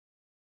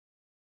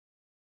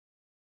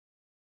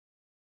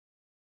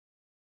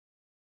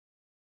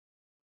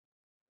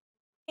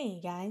Hey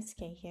guys,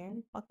 Kay here.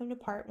 Welcome to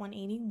part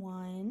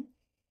 181.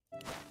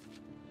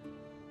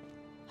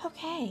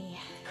 Okay,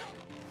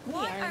 we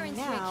Why are aren't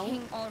you a now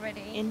king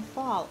already? in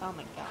fall. Oh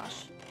my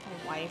gosh,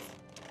 my wife,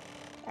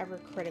 ever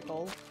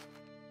critical.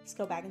 Let's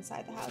go back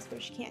inside the house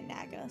where she can't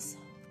nag us.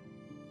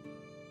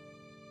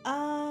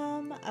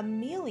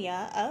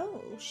 Amelia.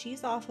 Oh,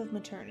 she's off of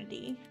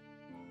maternity.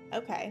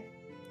 Okay.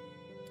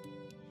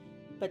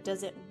 But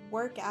does it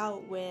work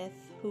out with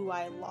who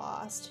I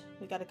lost?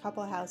 We got a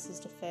couple of houses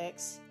to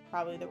fix.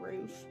 Probably the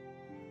roof.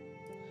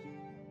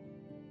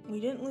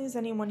 We didn't lose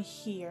anyone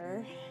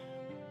here.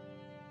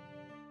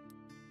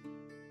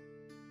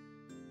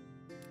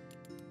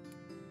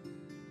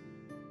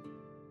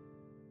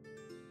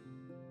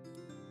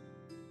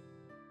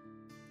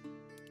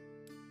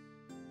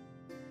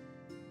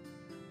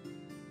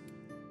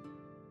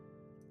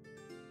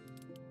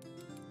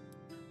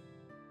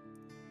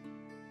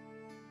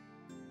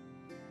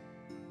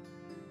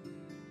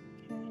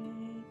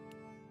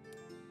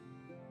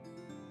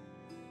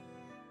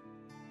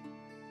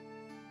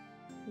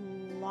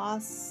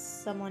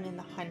 Lost someone in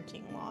the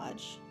hunting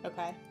lodge.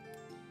 Okay.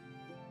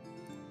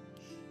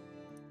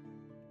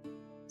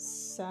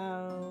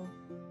 So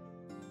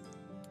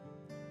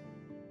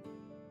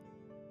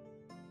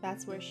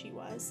that's where she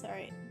was.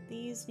 Alright,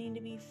 these need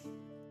to be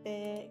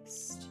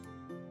fixed.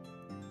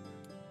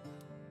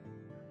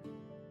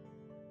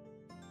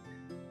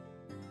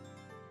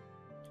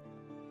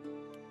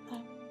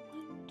 I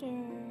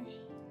wonder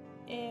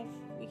if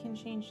we can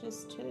change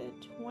this to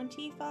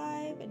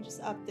 25 and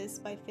just up this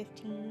by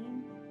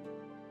 15.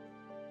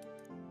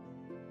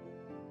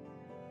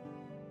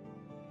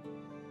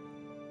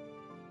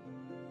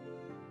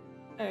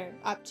 Or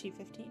up to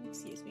 15,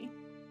 excuse me.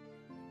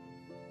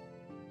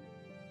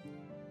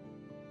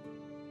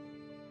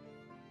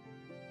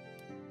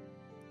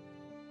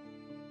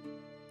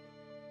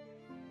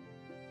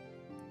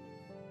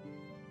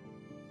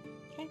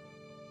 Okay.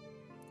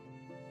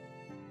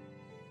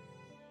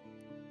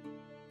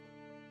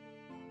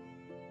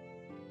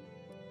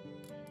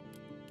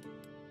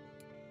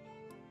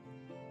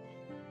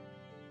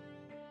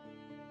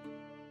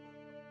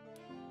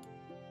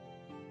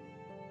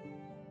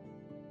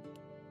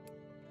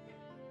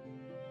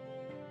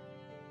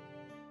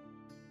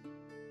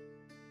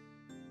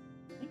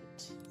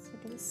 Let's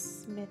look at the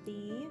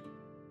smithy.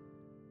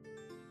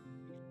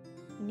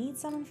 We need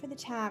someone for the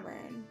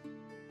tavern,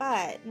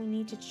 but we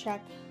need to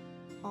check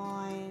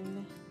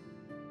on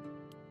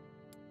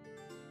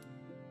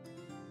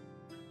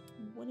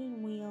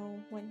wooden wheel.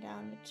 Went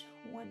down to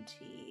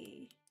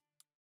 20.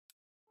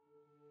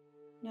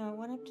 No, it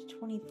went up to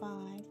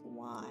 25.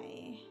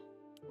 Why?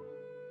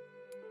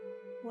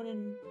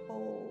 Wooden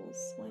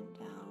bowls went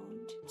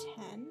down to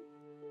 10.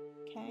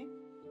 Okay.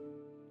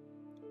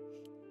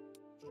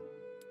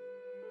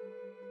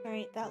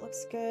 Alright, that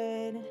looks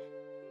good.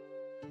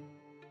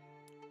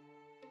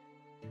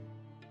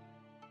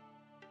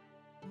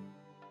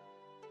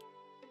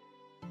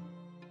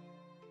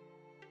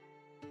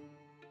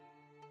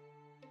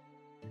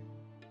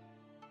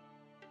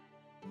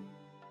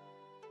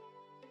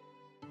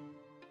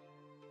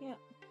 Yep.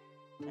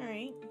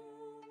 Alright.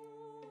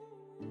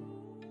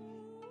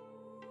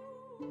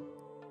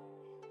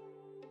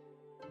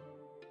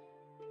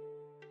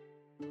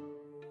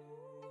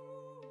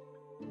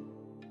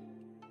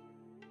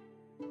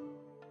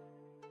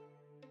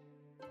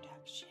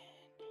 Production.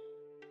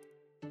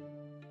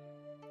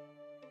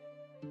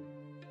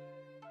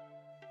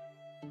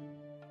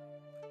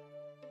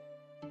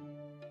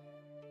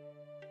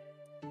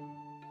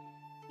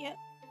 Yep.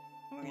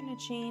 We're gonna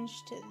change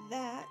to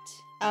that.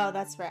 Oh,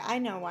 that's right. I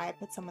know why I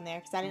put someone there,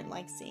 because I didn't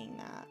like seeing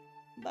that.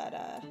 But,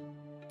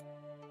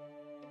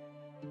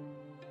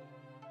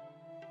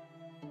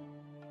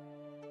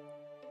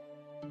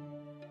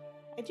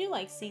 I do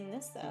like seeing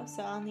this, though,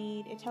 so I'll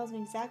need... It tells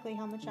me exactly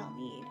how much I'll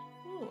need.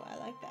 Ooh, I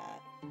like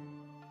that.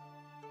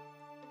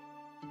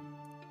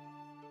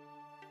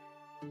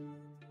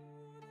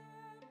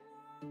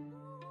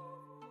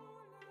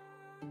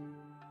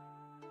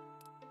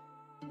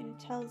 And it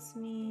tells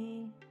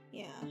me...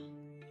 Yeah.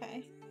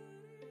 Okay.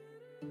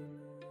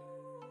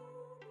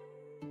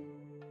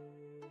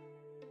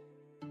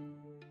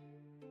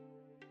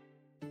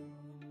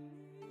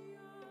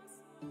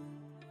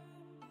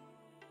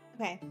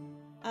 Okay.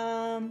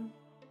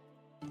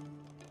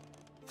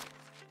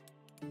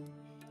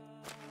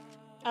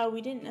 Oh,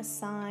 we didn't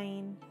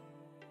assign...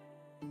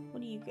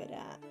 What are you good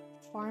at?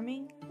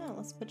 Farming? Oh,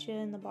 let's put you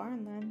in the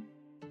barn then.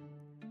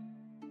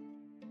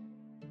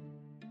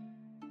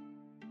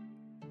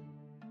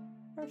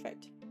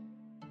 Perfect.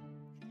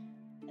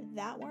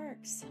 That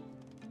works.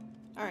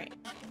 Alright.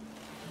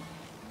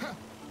 It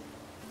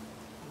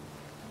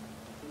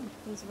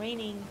was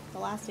raining the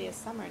last day of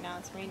summer, now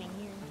it's raining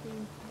here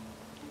too.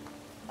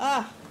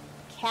 Ugh!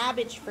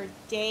 Cabbage for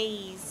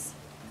days.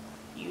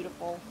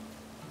 Beautiful.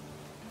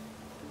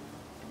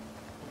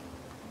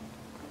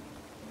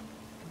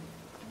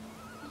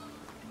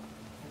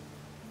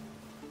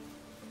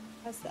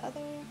 How's the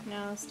other?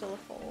 No, still a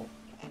full.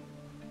 Okay.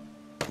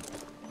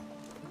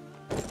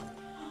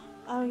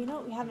 Oh, you know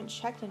what we haven't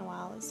checked in a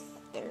while is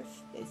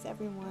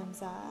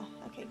everyone's,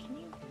 okay,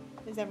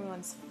 is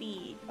everyone's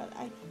feed, but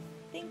I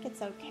think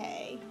it's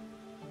okay.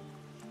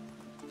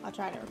 I'll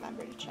try to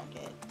remember to check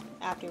it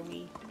after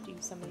we do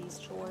some of these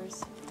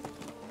chores.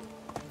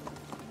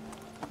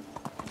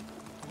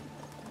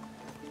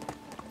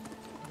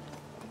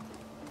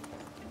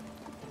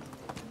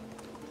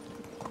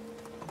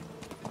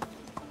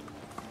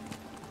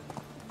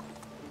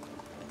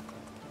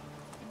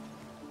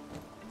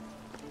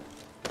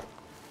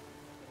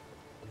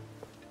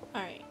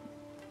 Alright.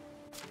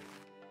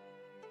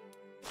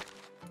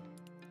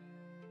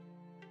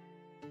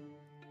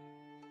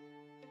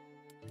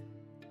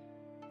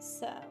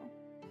 So,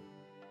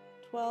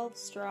 12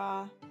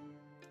 straw,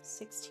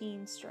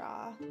 16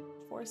 straw,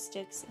 4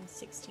 sticks, and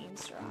 16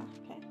 straw.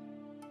 Okay.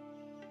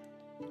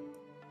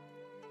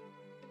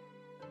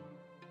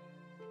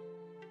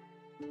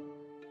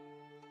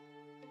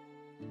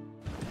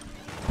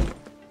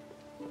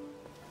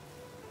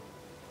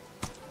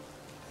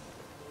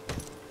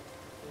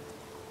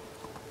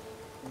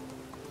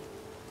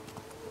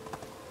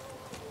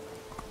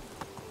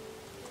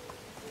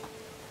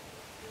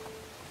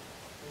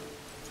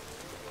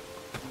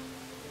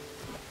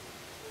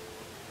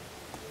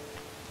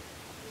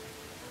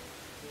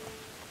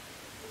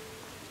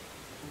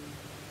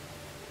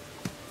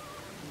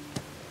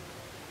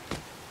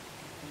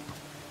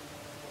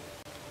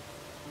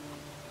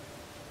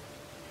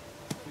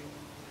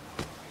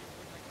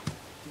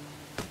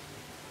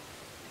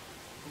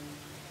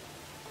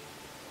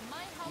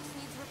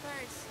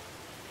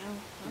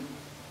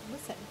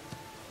 Listen.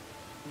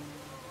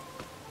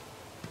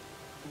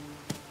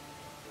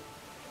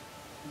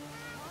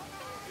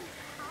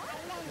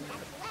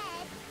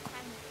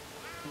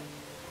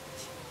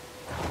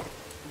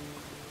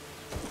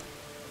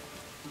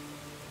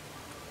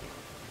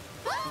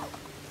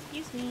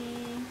 Excuse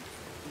me.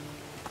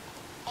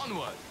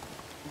 Onward.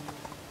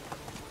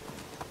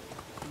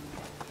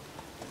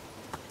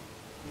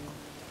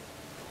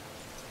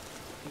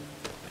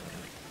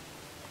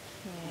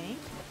 Okay.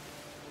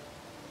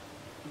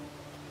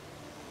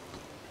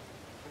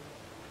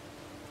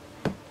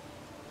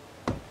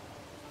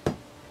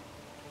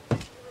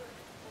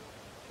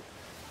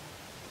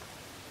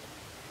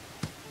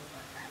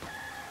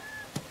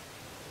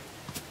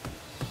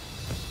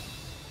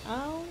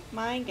 Oh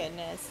my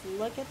goodness,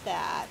 look at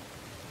that.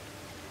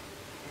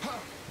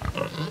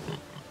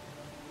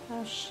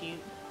 Oh shoot.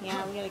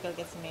 Yeah, we gotta go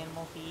get some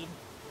animal feed.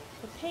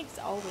 The pigs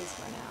always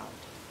run out.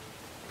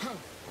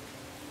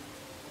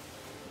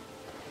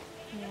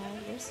 Yeah,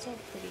 you're still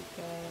pretty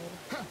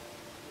good.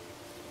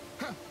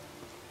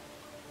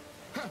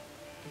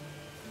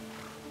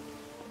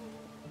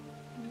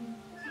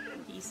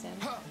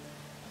 Decent.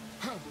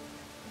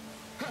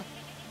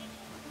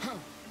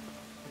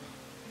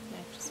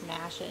 Just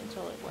mash it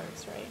until it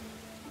works, right?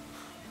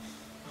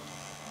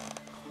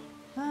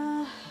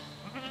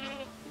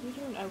 You're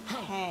doing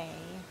okay.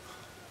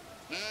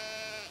 I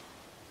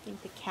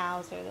think the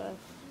cows are the...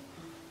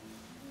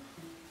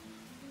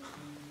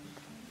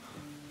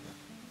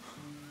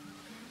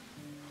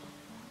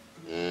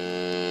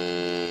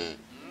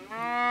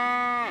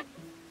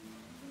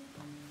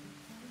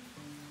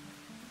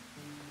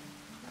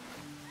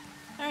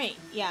 Alright,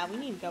 yeah, we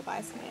need to go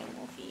buy some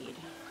animal feed.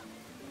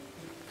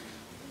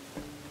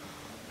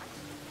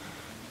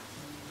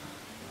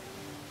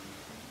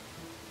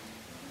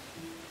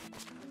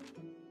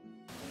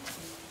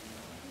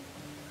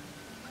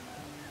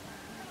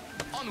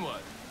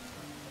 Onward.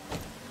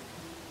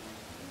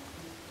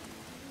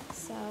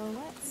 So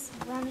let's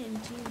run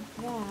and do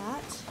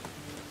that.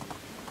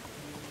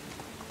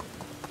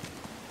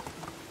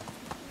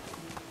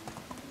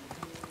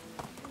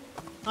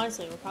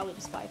 Honestly, we'll probably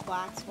just buy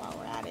flax while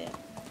we're at it,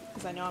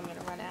 because I know I'm going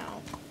to run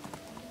out.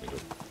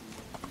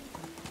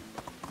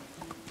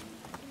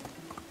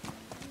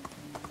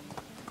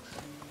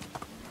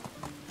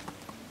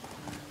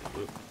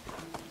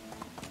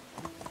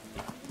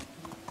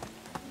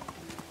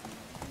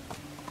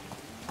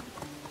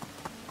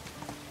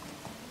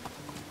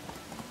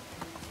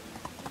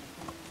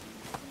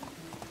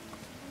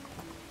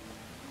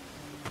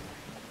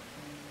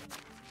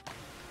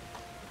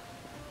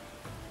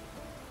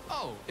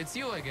 Oh, it's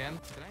you again.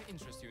 Can I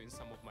interest you in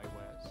some of my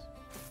wares?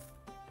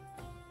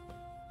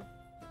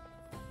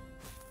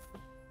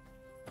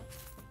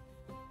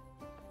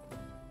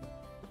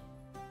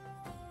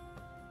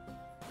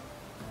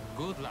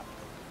 Good luck.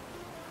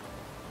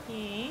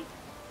 Okay.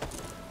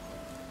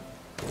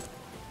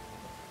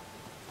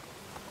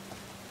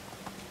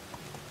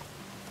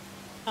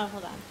 Oh,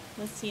 hold on.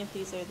 Let's see if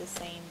these are the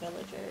same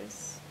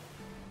villagers.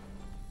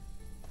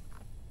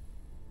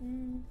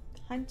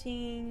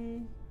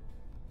 Hunting.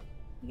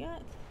 We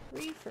got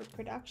 3 for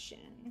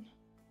production.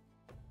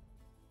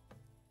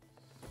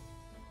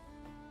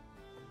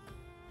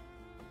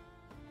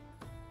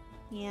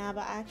 Yeah,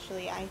 but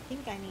actually, I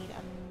think I need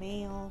a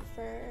male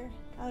for...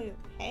 Oh,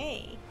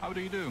 hey. How do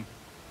you do?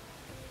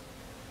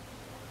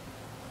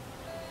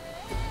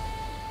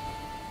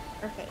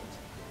 Perfect.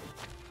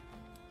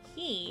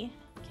 He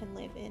can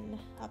live in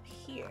up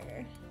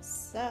here.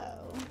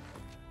 So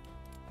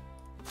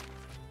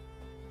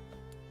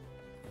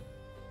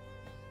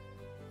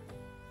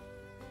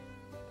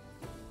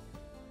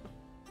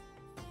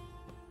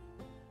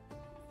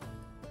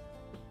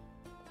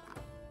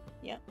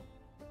yep,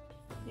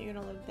 you're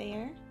gonna live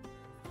there.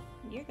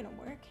 And you're gonna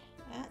work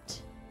at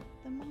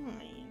the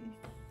mine.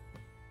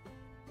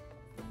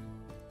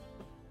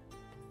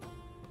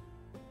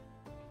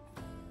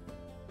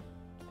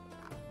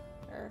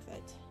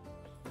 Perfect.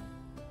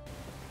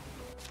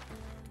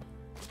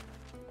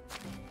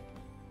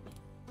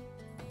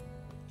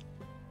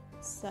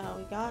 So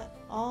we got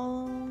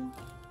all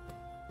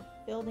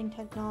building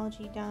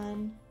technology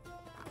done.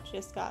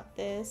 Just got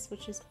this,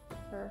 which is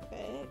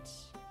perfect.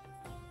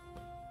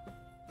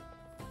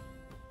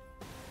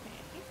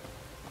 Okay.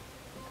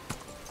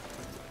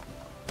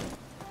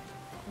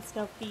 Let's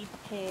go feed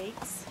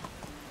pigs.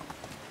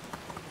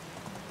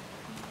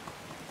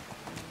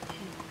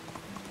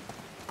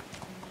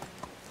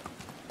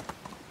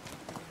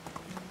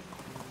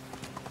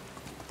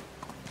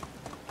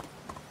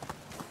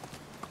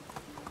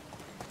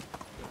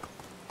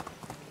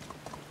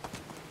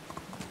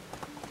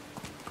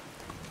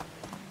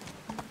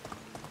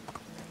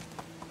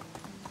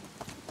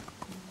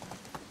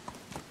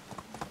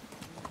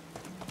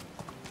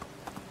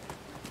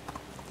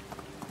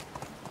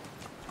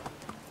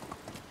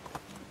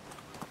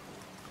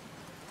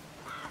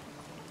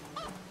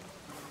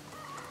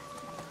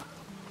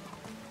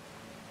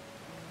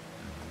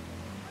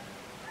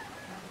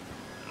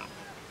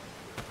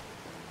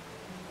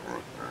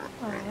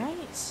 Alright.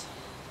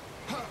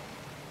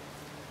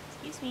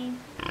 Excuse me.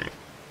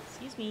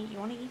 Excuse me, you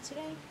want to eat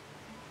today?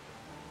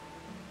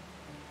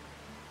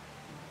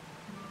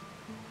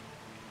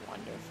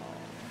 Wonderful.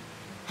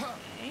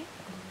 Okay.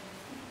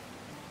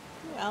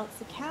 Who else?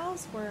 The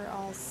cows were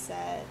all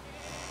set.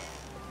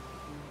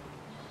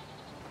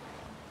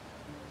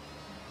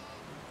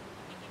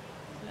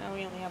 So now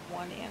we only have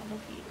one animal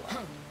feed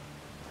left.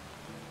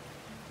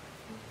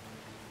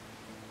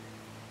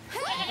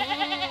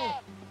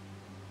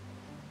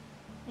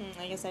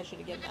 I guess I should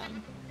have given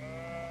them.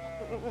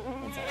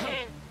 It's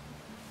alright.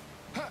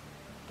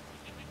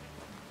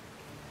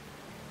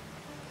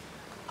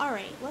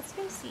 Alright, let's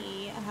go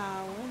see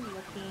how we're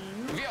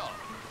looking.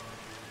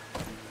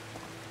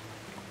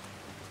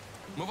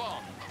 Move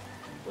on.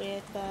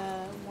 With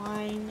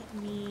wine,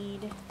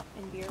 mead,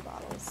 and beer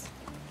bottles.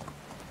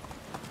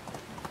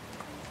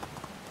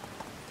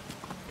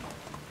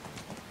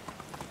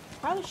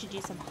 Probably should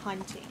do some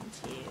hunting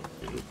too.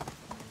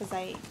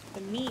 Because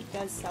the meat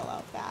does sell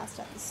out fast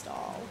at the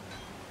stall.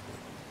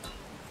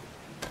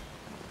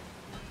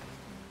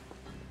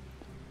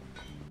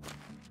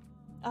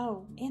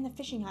 Oh, and the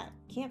fishing hut.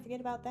 Can't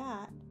forget about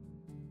that.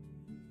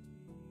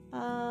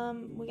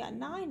 We got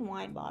 9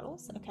 wine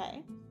bottles.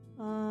 Okay.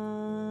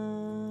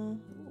 Can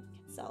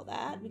sell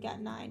that. We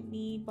got 9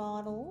 mead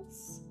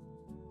bottles.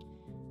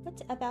 What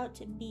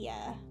about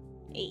beer?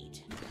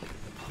 8.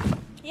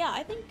 Yeah,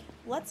 I think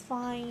let's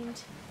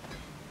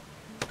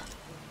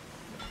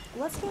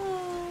go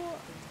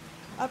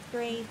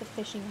upgrade the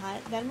fishing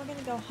hut. Then we're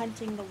gonna go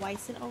hunting the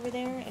Wyson over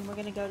there, and we're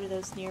gonna go to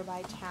those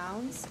nearby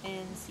towns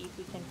and see if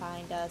we can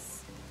find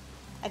us.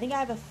 I think I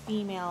have a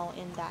female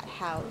in that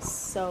house,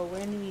 so we're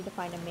gonna need to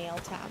find a male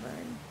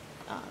tavern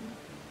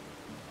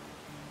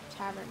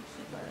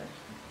keeper,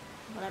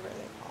 whatever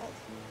they're called.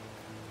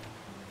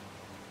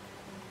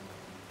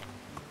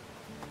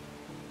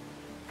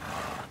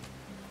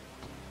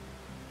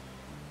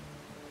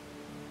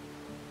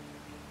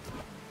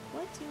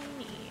 What do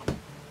we need?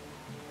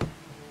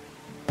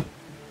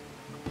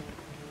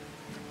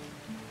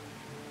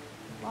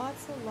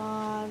 Lots of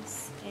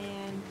logs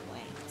and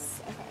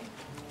planks. Okay.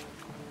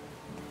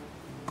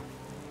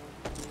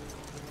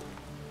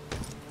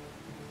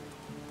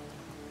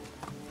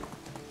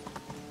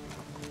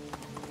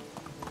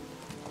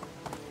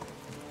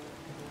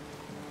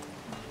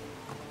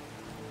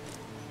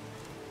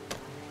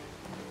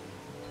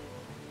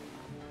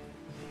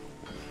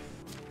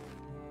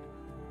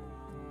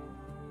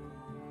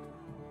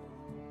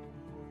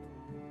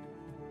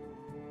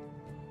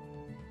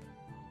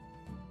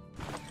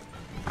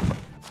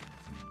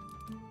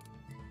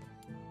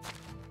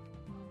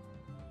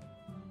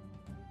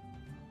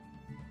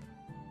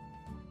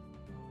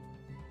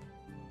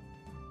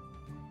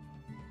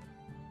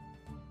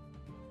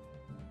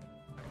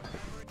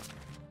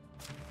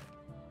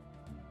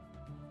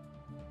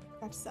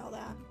 Got to sell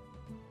that.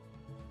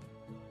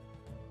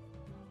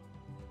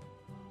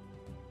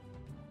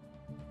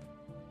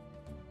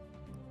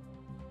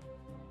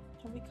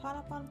 Have we caught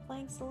up on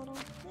planks a little?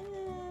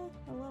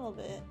 A little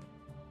bit.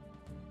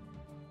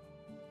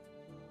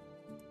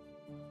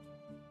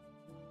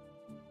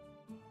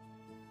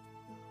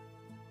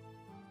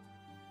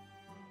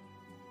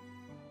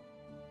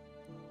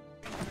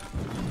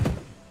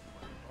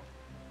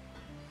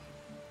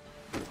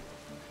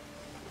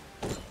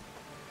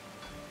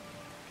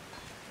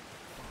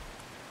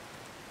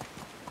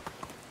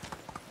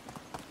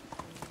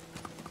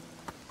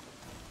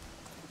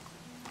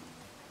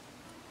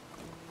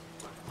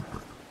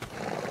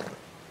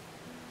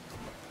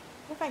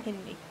 if I can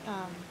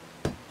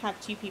have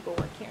 2 people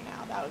work here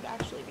now. That would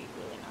actually be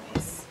really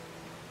nice.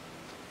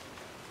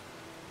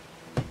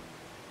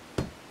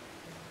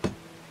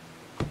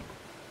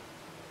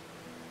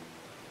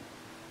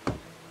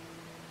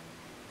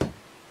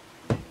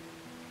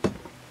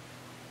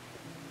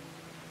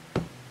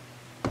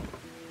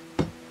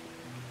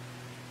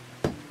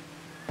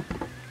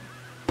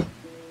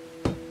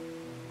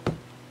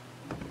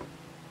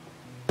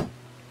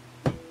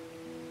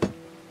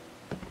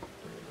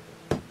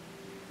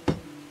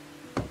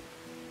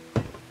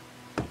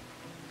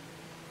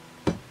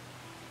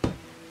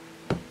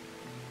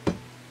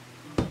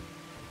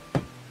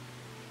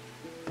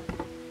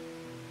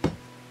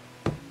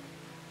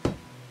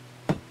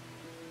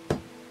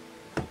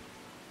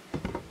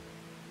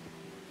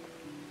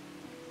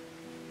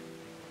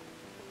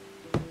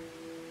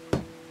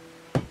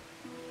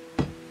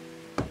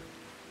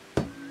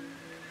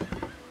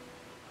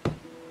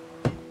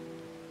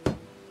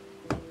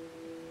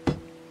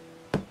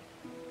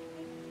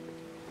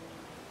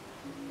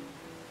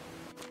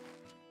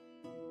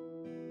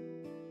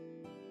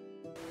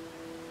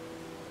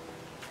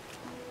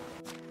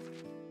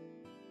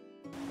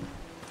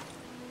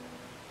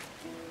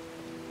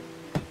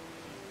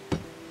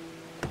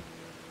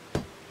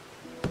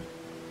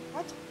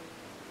 What?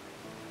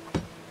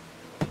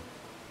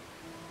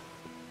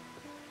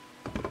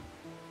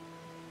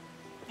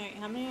 Alright,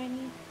 how many do I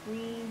need?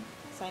 3.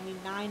 So I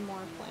need 9 more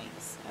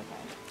planks.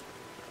 Okay.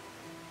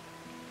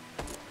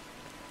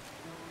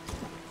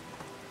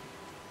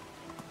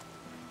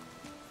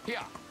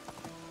 Here.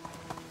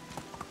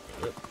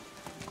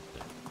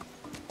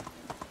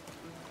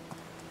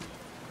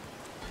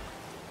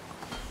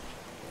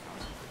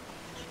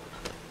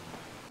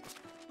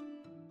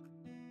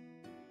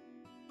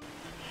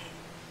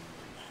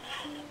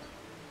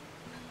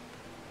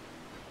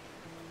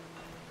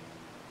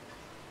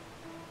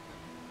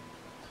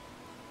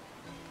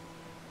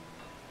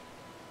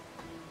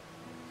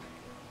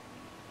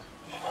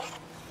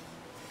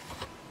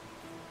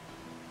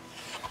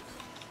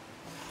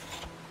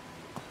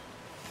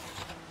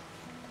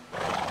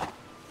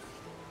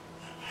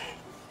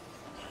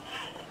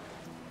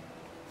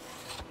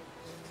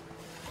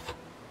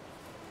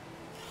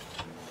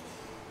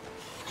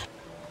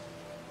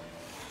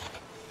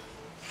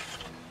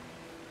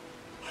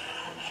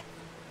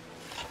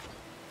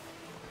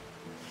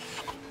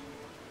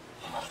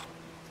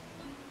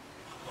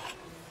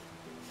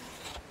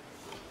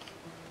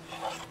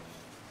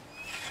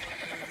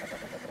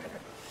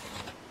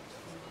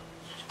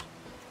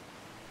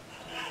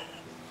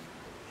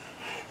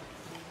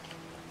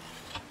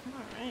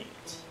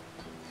 Alright.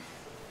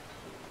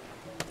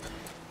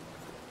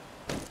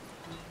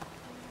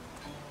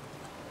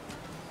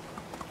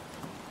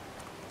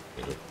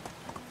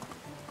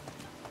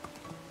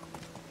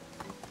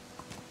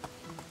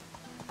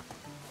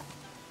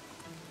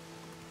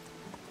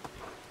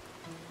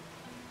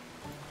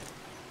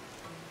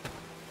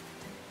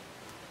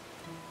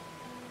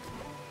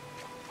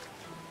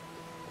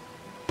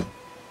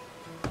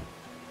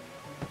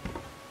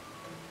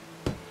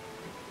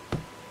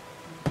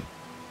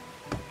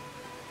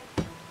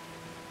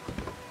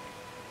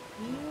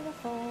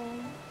 Beautiful.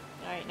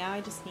 Alright, now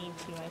I just need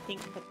to, I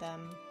think, put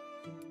them...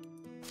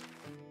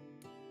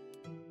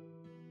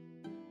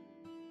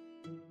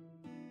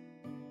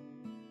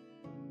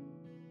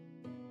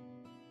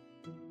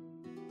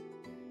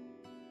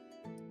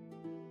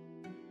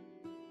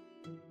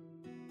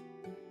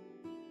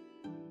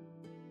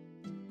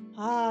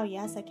 Oh,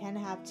 yes, I can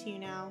have 2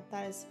 now.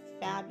 That is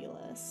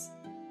fabulous.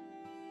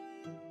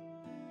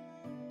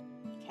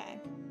 Okay.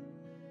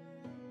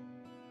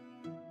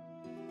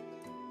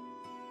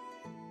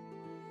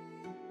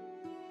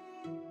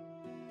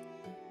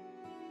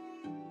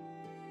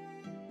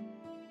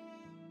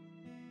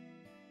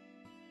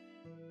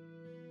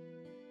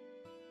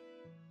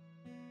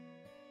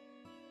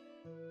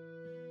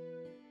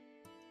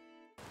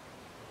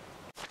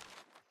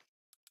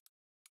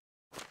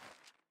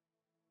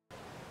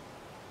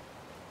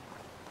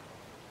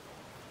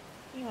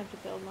 You have to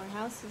build more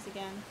houses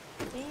again.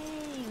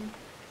 Dang.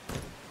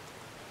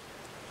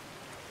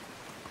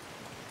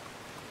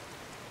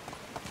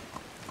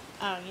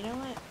 Oh, you know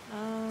what?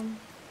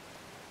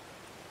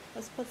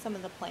 Let's put some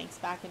of the planks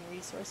back in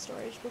resource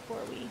storage before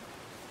we...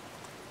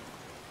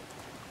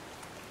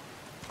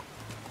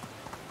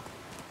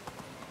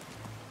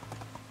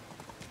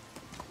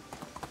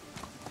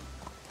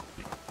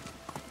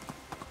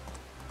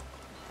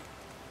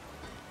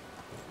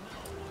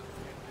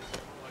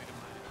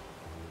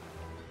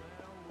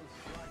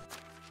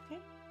 Okay.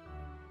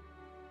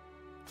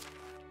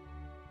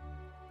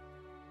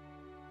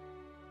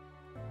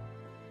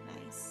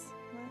 Nice.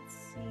 Let's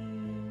see...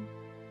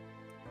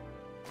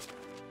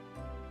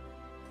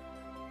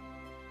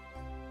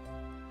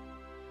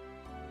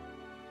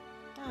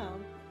 Oh,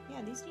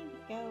 yeah, these need to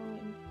go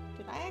in...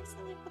 Did I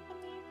accidentally put them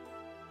here?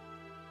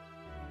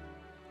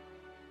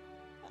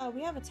 Oh,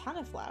 we have a ton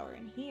of flour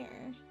in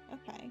here.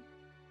 Okay.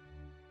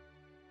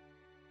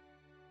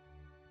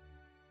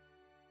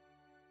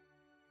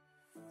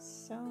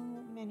 So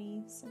many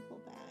any simple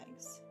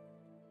bags.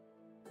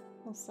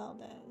 We'll sell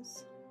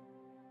those.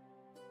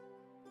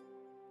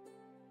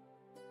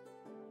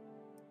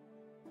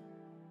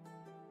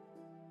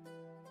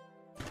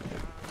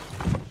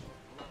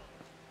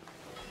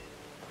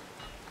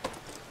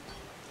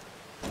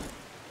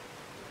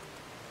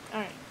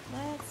 Alright,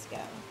 let's go.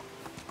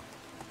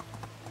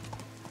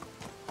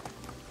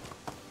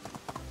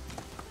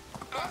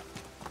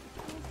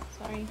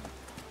 Sorry.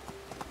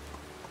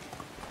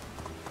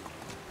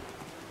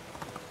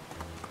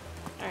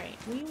 Alright,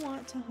 we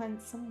want to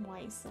hunt some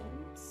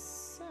wisens,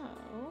 so...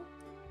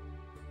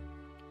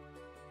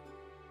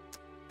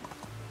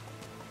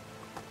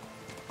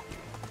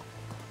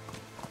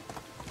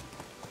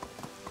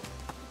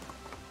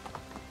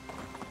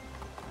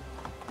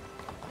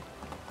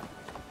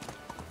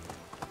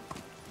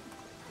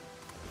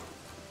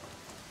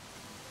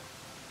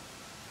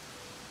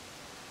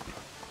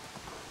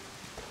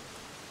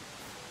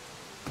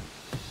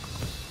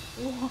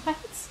 What?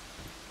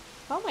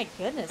 Oh my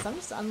goodness, I'm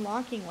just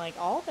unlocking like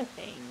all the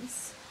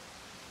things.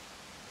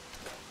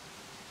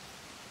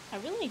 I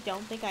really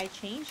don't think I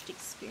changed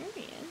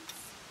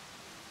experience.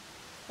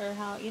 Or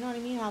how, you know what I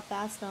mean, how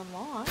fast it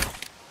unlocks.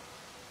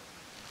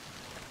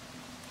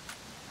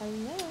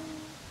 Hello?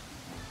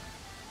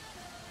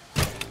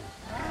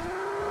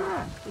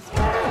 This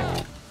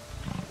one.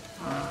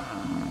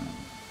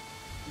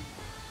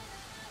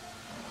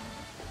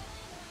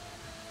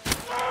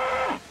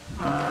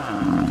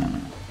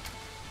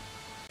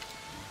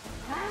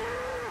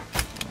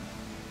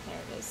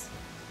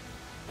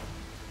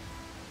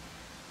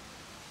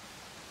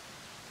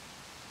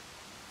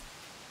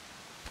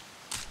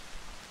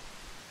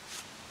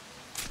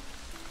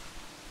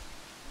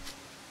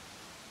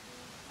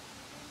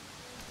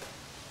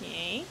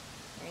 Okay,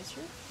 there's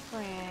your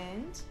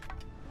friend.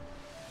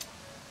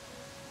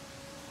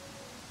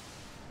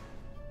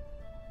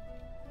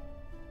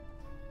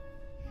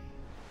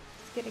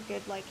 Let's get a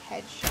good, like,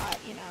 headshot,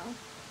 you know?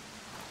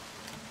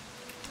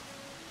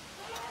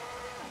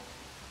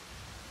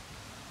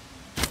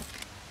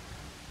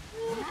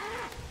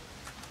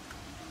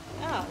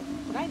 Oh,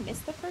 did I miss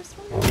the first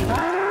one?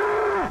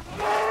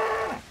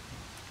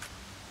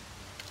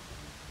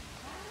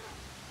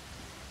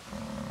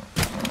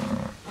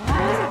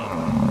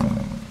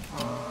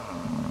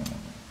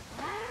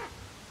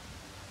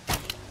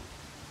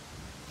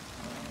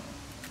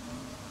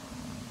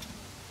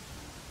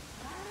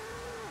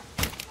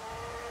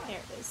 There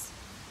it is.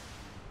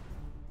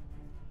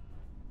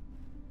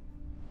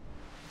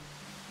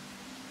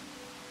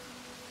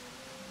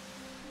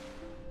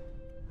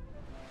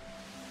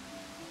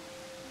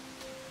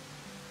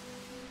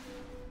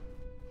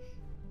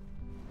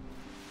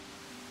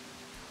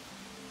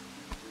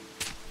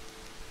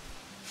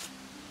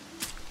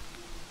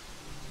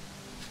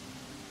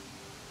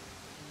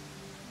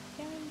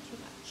 Too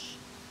much.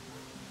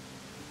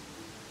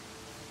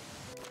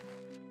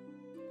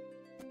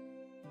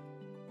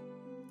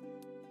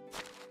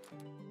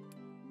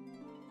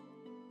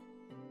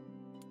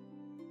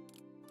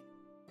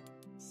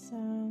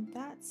 So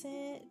that's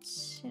it,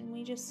 and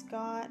we just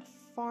got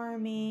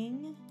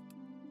farming.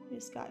 We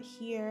just got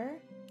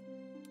here.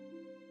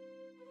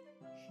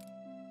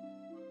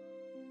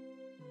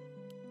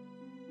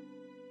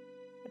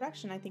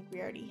 Production, I think we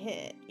already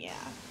hit. Yeah,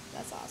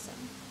 that's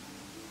awesome.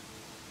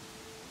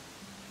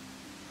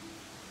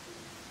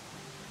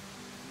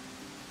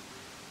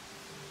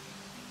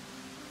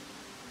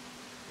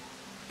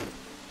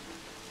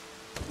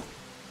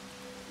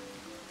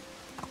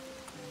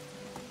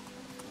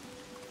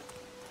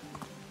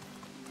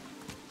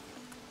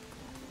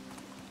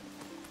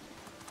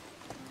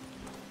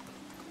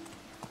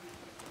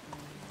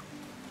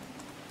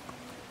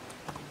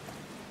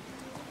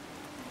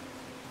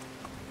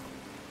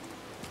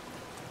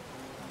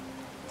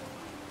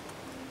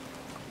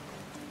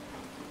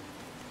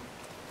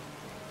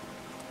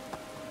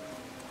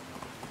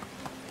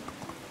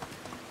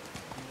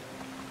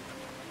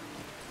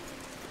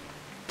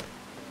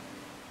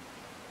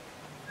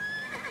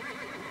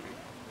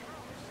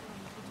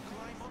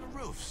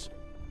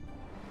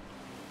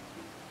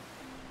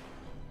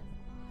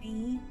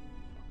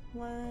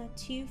 What,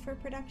 2 for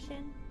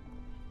production?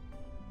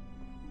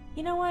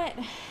 You know what?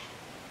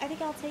 I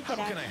think I'll take it. How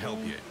can I help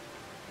you?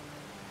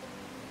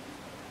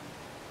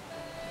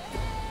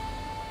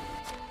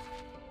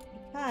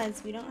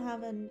 Because we don't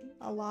have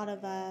a lot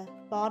of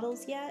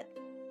bottles yet,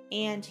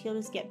 and he'll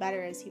just get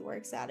better as he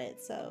works at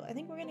it, so I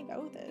think we're gonna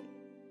go with it.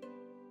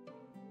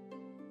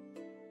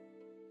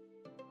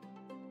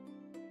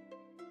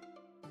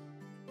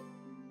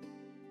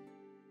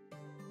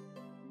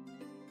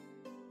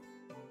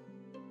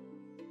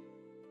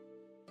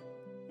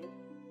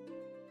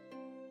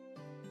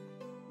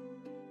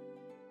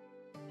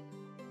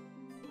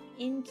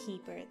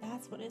 Innkeeper,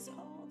 that's what it's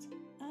called.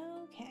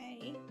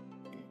 Okay.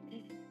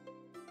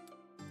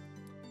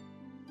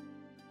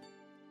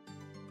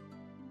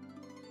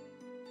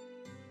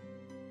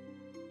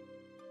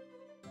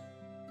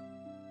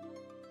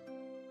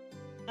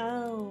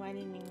 Oh, I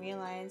didn't even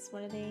realize.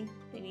 What are they?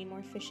 They need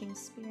more fishing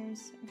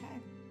spears. Okay.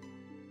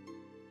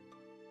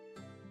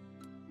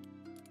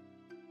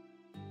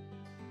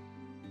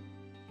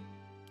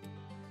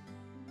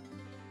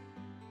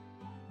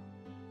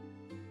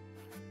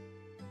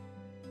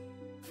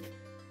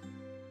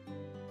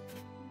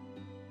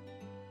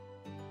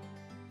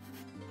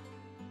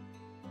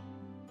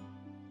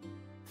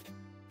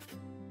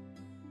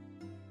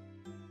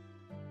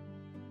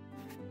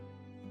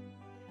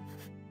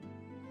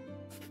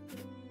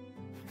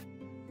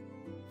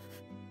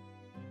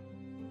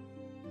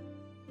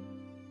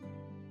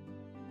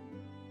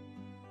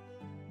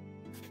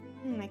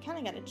 I kind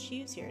of got to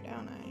choose here,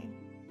 don't I?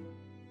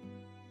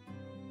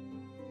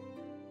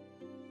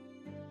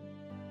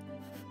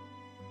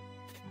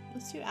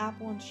 Let's do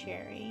apple and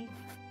cherry.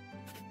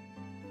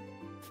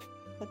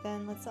 But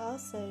then let's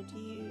also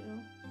do...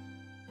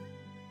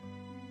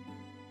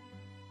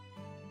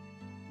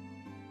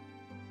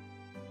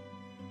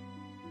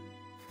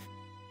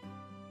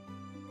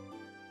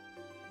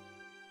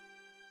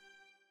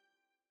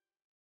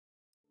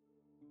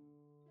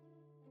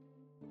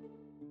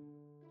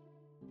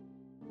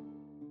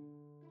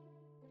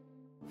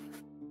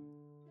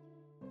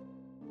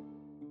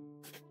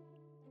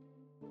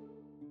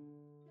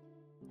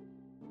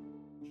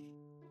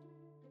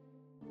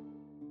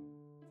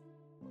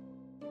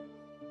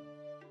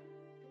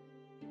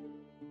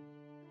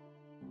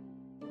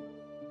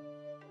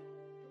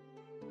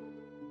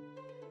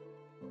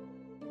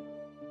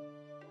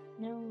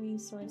 No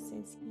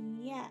resources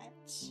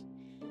yet.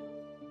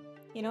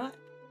 You know what?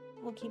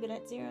 We'll keep it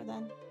at 0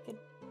 then. Good.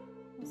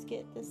 Let's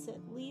get this at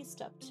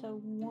least up to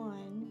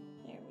 1.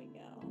 There we go.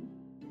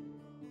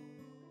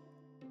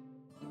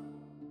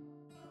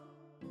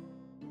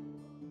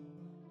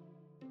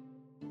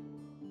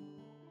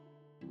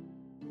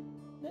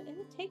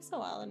 It takes a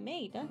while to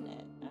make, doesn't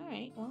it?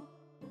 Alright, well.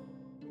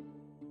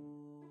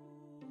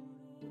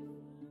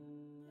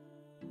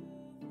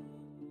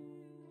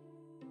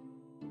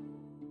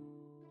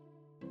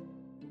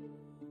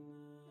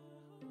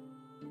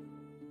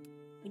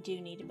 We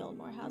do need to build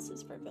more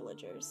houses for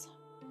villagers.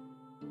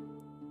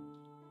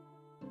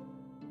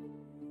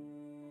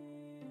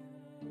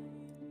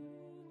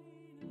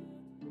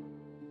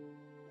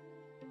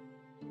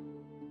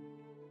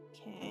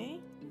 Okay.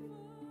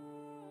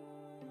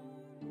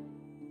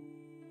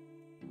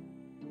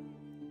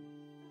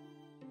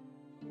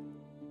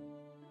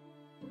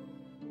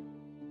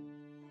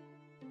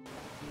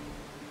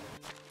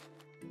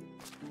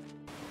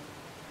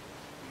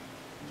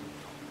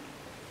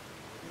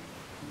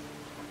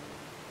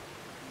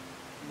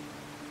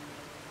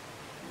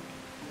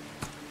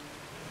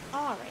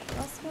 Alright,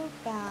 let's go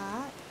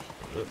back.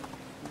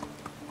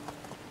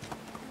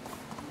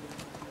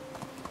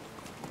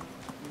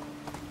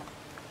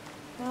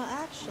 Well,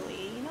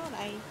 actually, you know what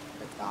I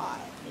forgot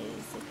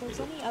is if there's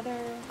any other...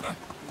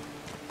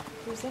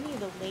 If there's any of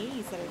the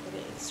ladies that are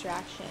good at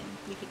extraction,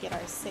 we could get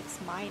our 6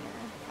 miner.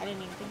 I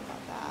didn't even think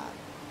about that.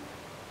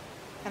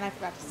 And I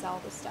forgot to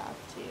sell the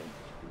stuff, too.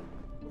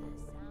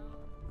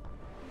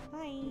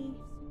 Hi.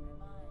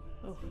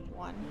 Oh,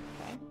 1.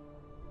 Okay.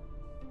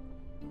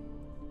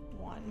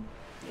 1.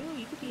 Ooh,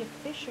 you could be a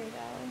fisher,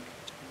 though.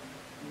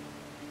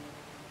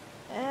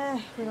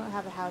 We don't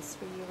have a house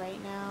for you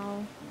right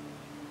now.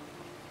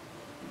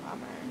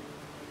 Bummer.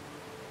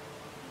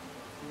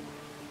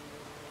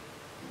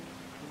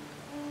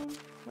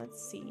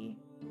 Let's see.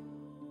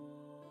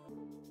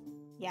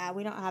 Yeah,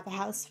 we don't have a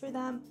house for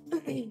them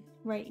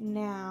right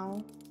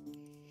now.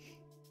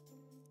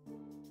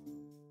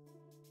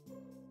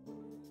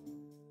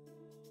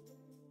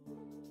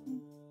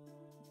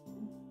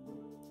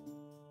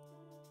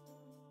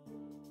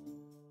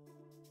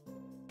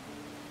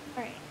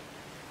 Alright.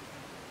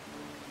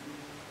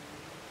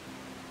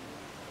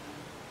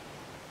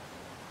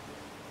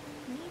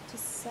 I need to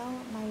sell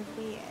my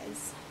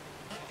wares.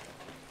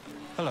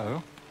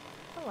 Hello.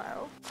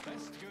 Hello.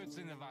 Best goods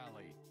in the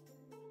valley.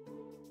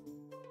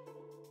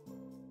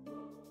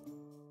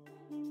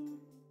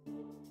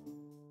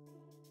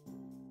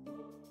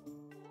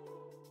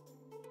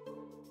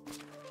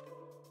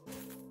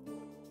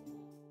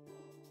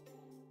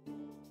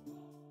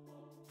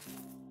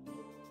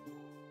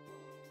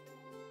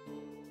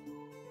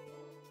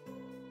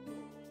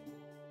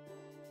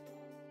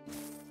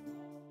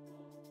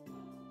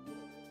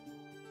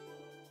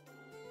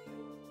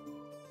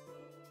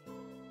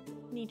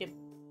 Need to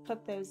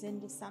put those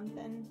into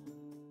something.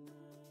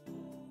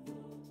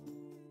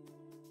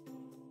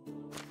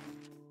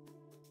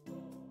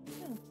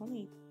 Oh,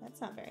 only that's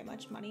not very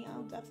much money.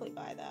 I'll definitely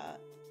buy that.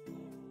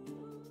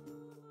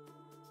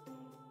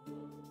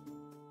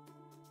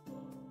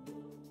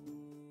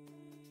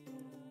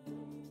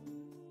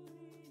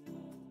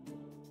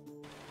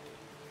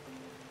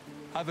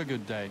 Have a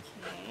good day.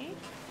 Okay.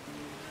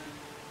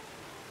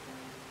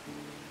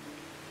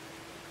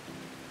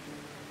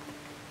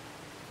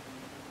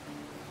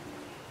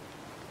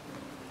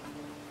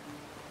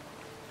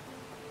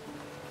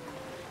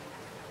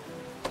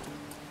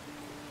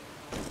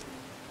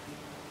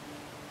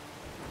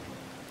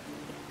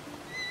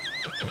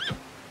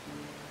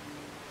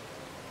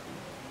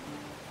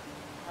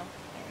 Oh,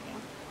 there we go.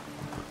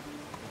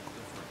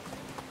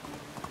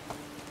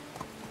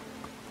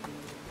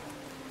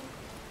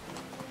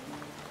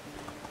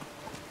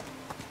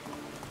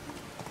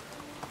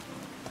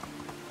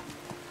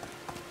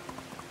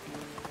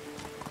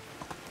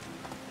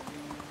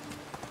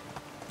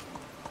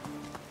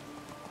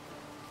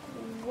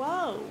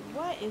 Whoa,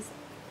 what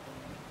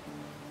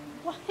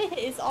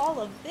is all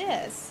of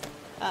this?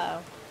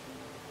 Uh-oh.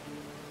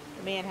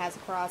 The man has a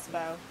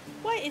crossbow.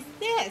 What is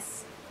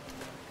this?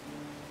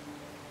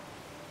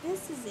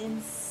 This is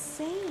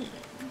insane.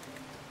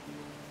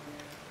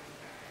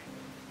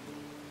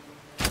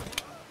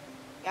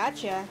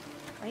 Gotcha.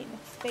 Right in the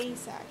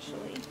face,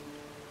 actually.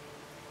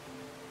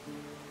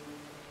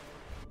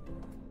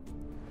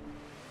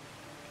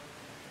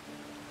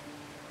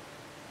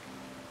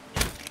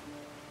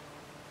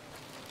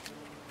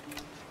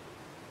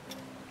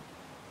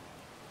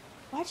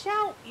 Watch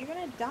out! You're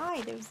gonna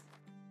die. There's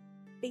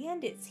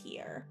bandits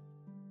here.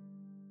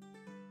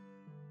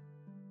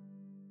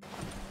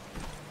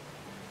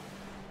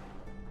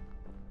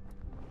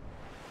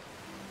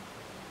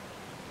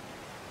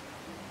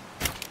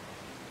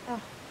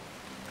 Oh.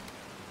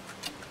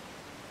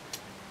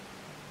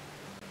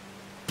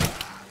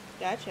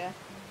 Gotcha.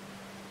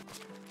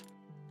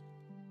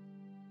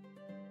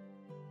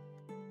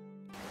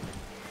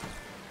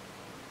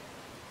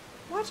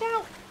 Watch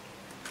out!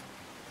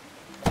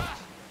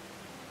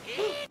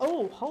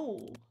 Oh,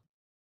 ho!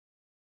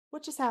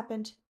 What just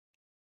happened?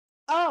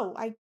 Oh,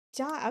 I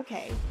died.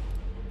 Okay.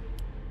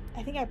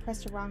 I think I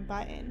pressed the wrong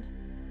button.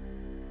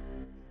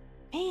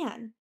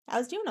 Man, I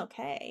was doing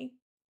okay.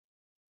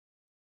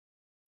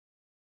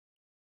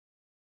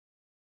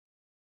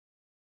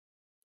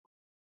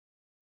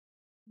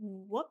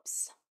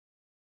 Whoops.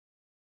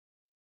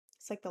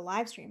 It's like the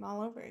live stream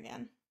all over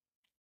again.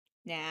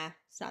 Nah,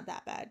 it's not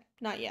that bad.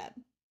 Not yet.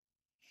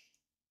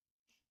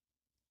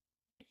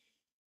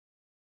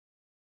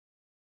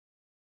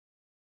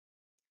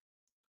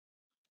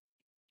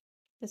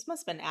 This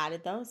must have been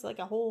added though. It's like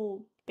a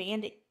whole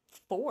bandit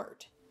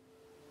fort.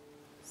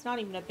 It's not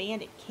even a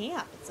bandit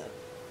camp. It's a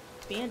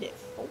bandit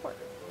fort.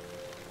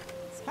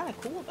 It's kind of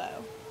cool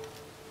though.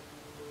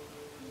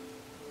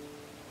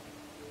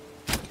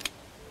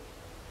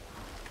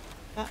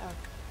 Uh-oh.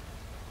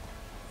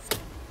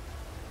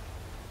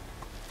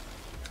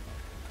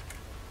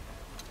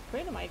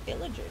 Afraid of my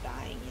villager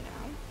dying, you know?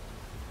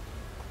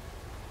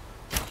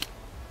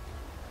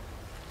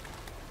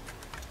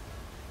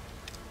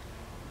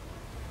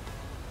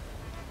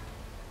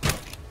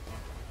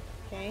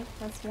 Okay,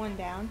 that's one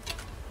down.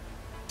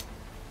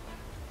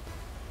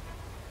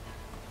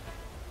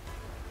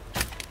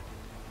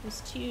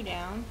 There's two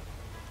down.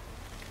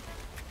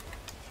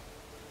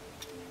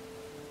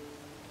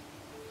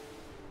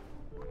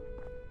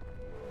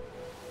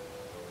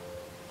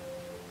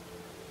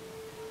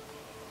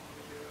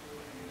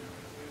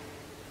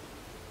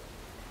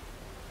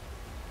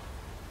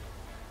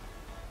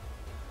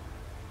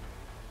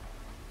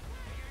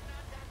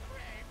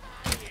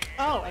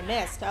 Oh, I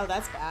missed. Oh,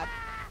 that's bad.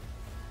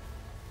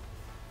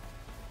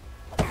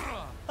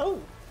 Oh,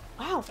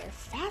 wow, they're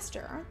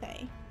faster, aren't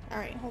they?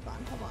 Alright, hold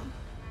on, hold on.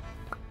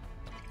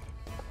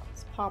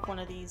 Let's pop one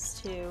of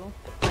these too.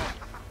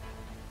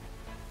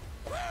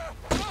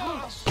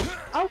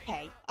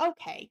 Okay,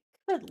 okay.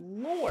 Good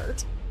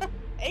lord.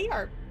 They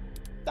are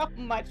so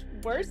much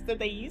worse than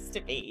they used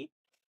to be.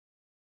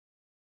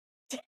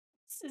 This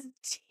is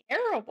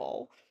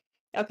terrible.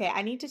 Okay,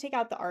 I need to take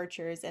out the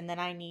archers, and then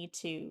I need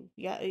to...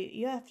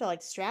 You have to,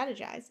 like,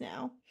 strategize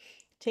now.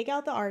 Take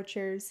out the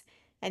archers,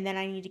 and then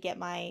I need to get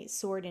my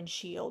sword and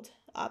shield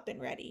up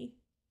and ready.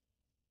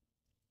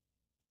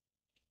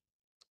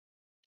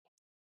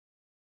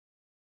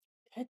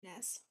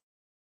 Goodness.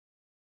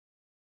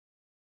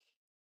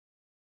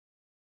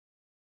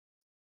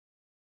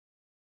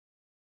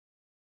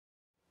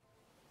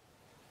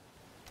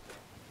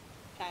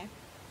 Okay.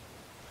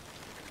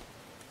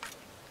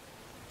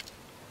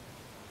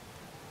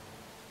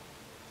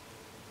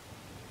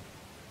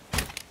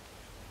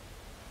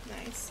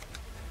 Nice.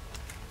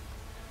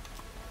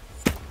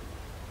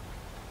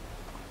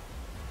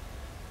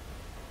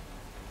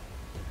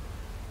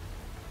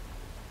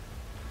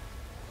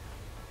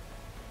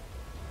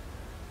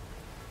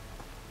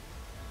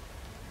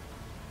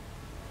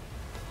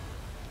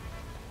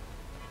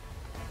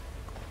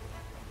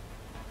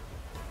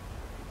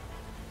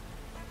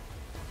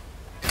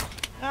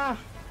 Ah,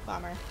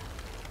 bummer.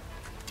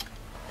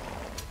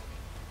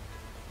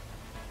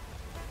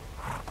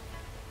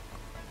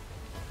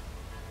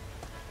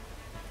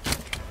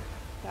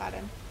 Got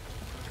him.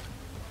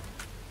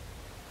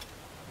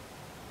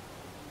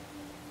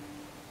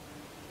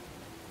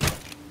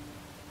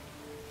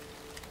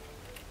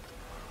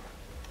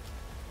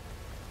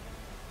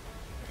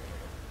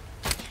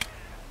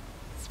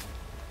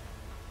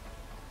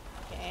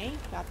 Okay,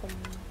 got them.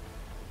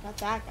 Got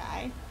that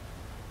guy.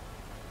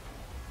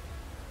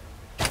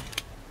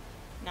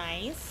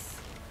 Nice.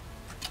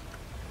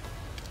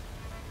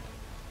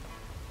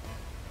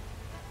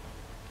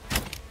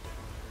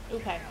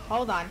 Okay,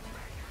 hold on.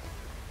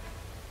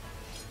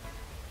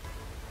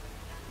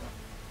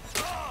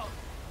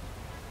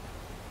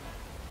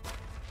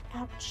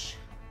 Ouch.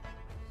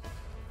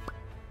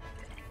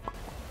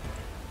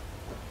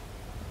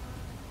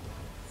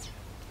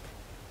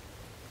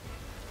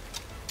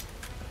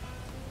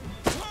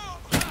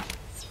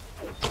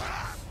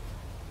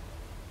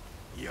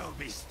 You'll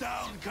be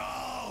stone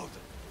cold!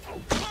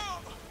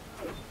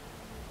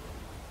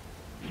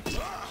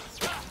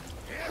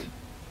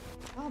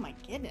 Oh my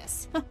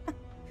goodness.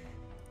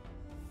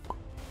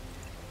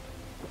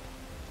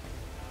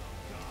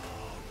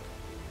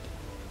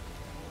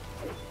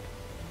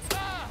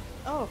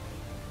 Oh,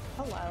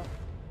 hello.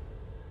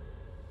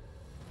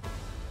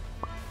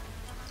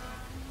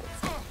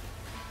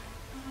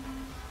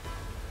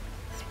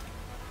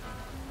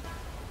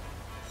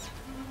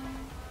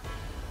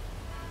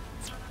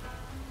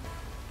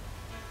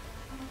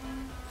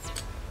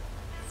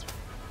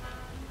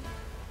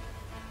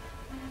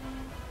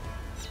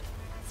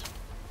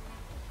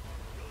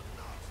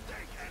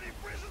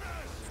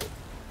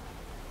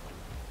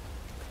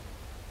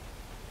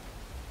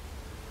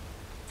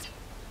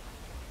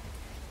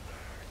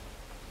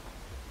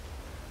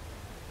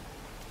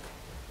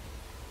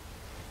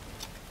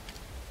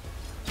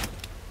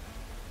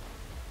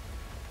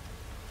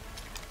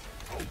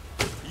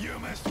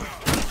 Did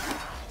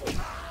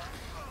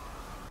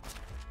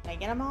I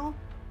get them all?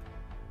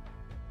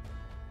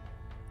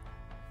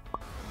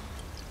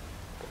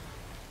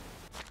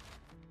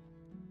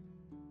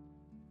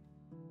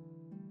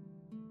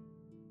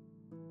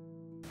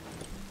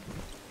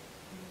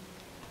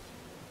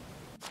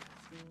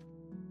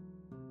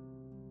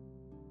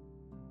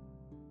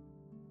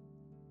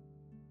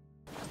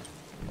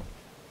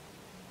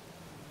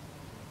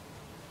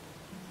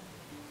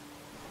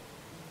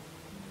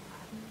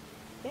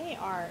 They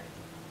are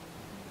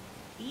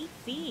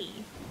beefy.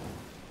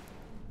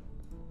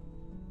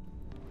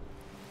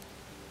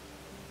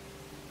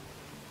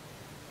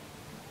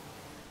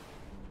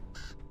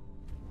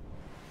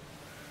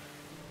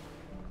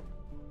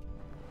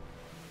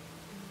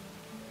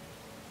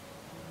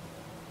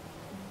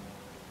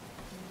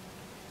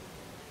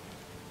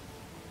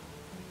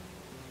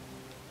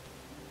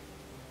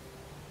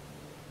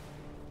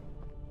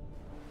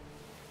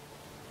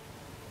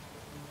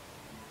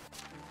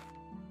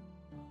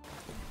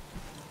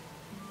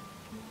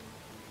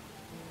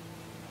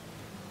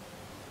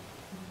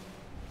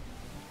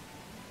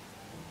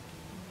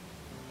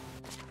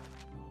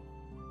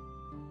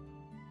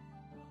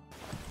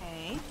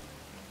 Okay.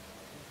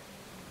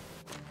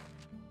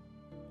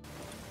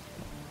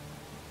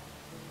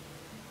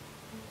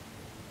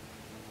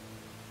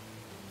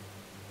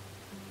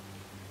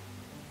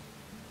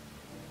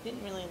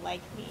 Didn't really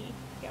like me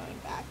going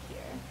back here.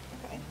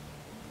 Okay.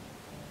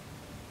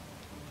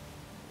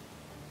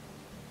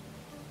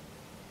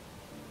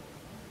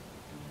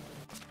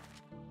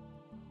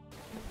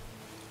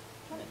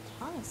 Got a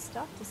ton of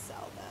stuff to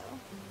sell though.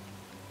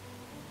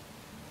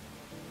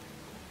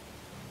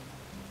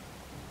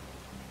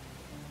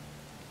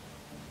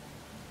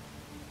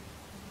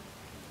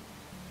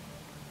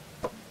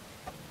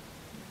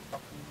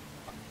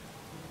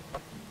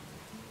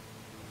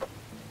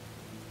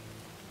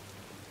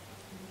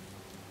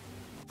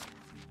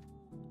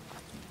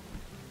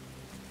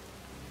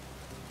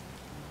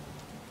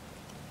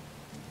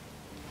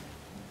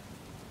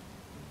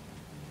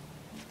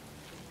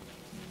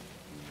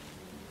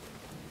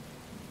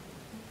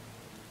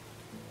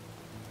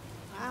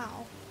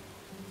 Wow.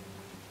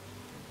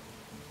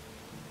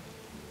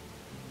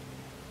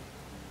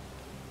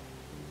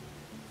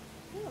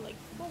 They're like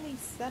fully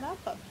set up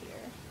here.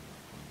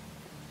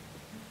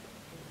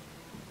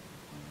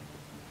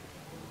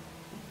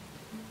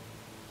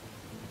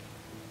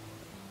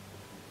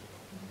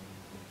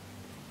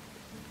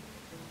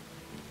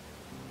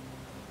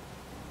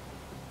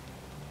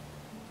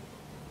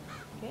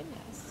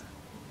 Goodness.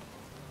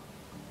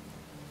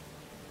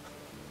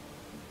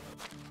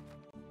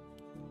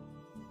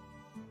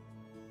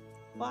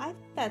 Well, I think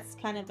that's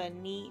kind of a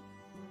neat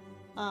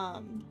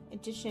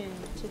addition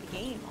to the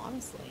game,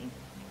 honestly.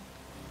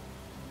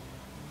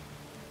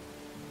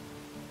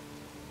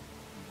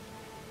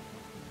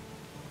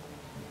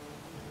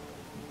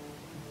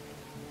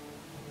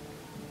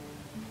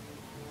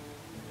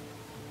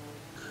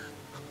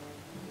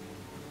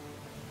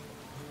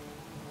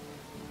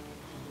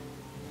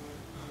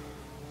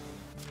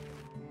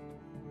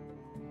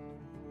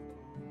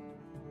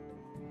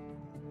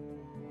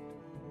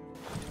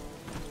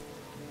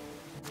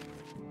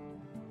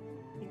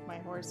 My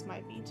horse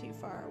might be too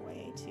far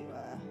away to,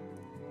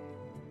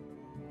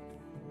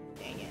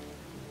 dang it.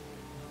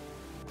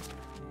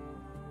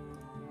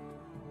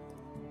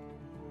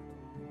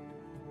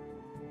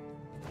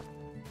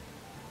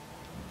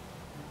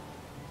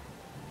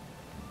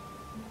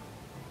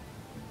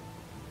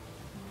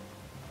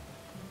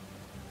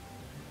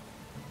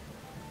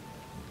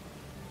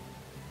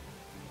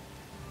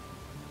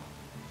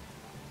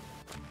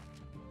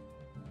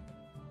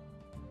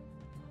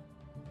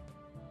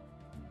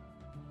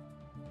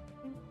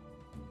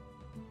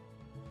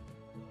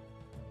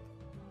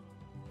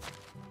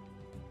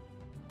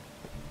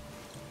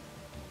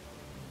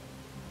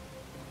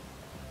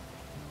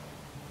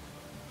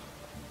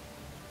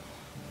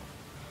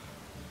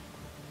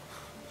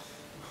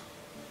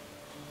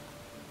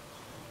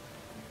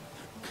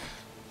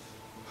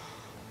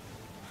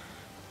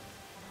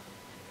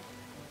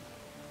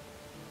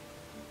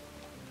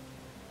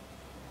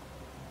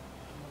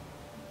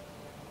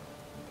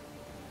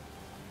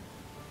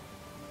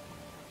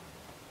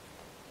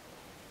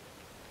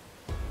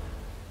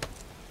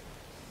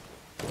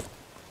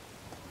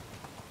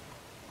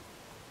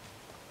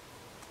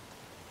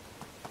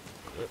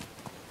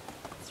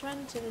 Let's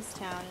run to this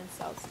town and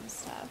sell some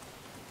stuff.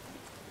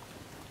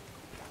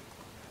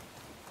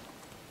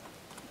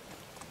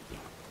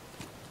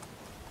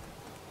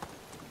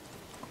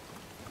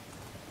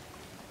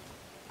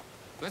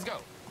 Let's go.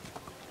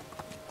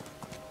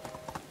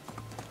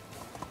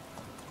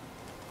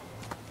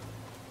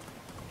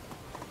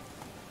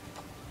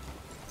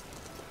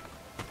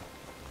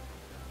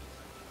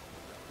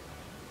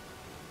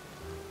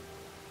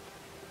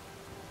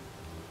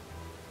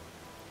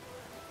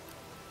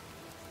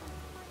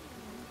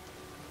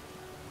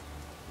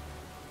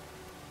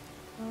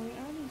 Oh, we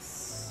already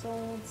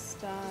sold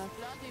stuff.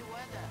 Bloody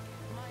weather.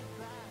 My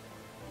bad.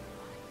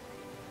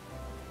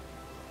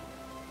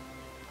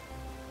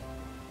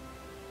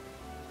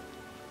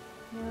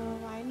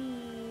 I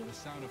need The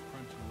sound of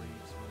crunching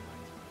leaves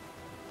reminds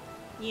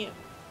me. you.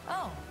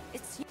 Oh,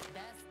 it's you.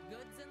 Best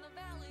goods in the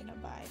valley. I'm gonna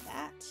buy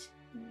that.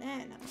 And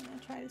then I'm gonna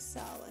try to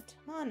sell a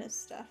ton of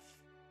stuff.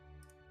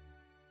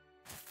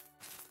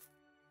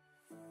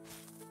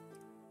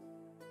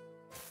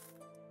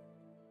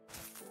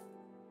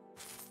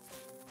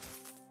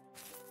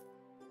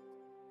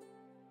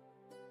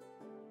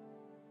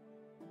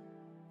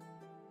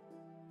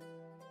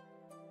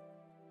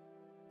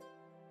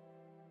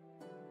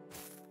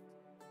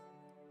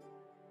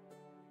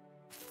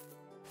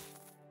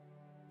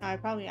 I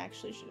probably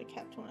actually should have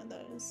kept one of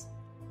those.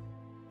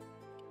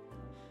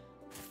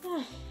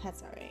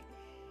 That's alright.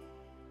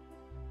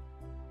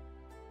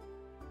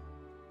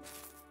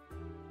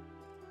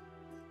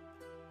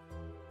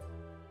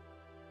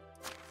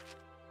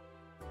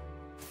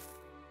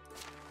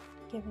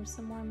 Give her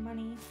some more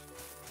money.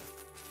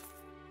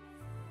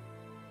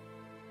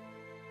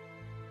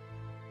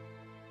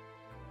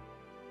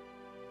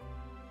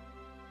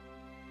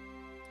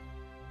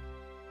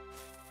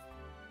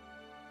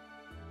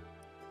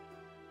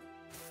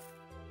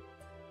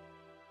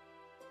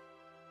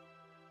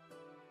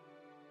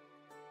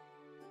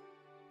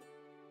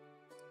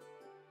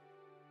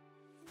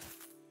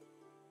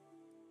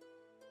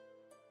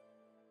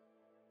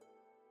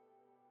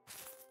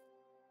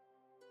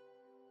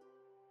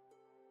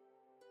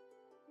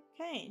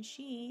 Okay, and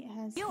she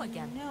has You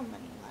again. no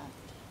money left.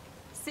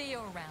 See you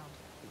around.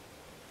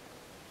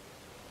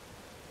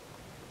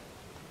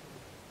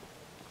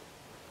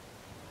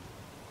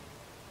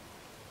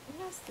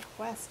 Who has the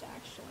quest,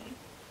 actually?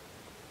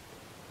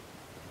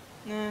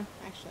 Nah,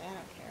 actually, I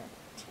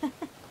don't care.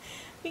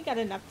 We got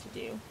enough to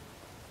do.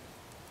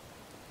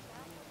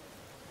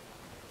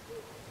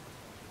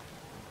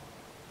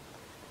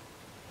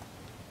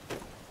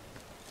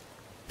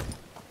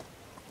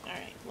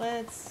 Alright,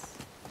 let's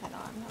head on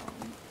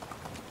home.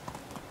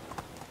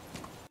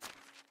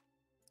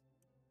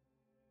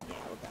 Yeah,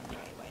 we're going the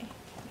right way.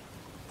 Okay.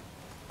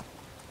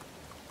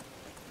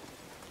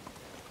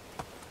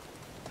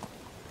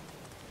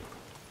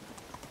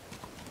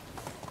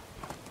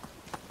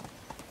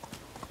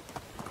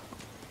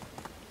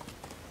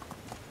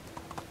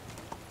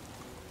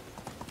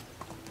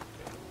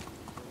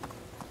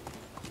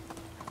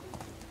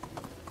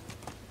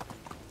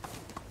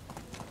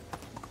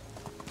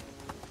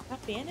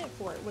 That bandit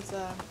fort was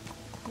a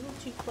little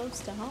too close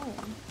to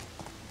home.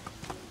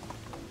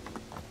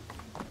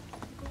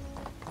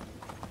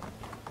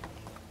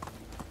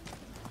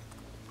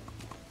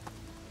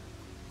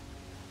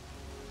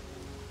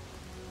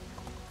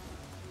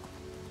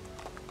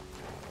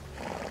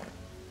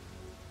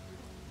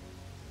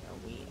 There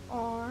we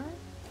are.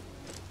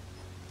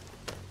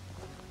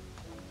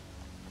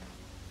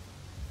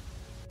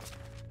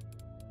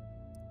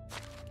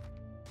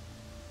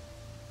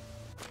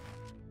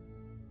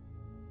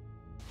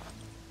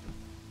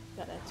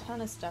 Got a ton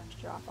of stuff to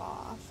drop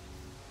off.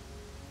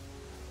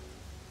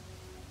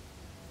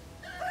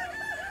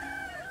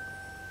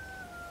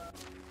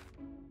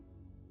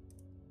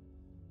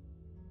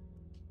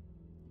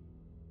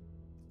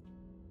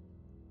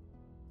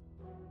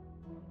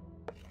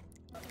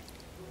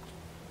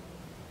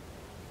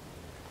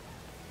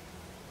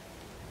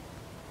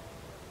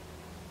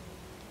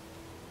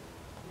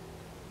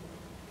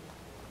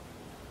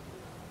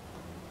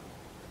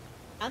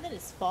 Now that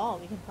it's fall,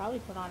 we can probably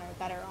put on our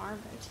better armor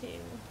too.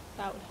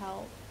 That would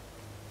help.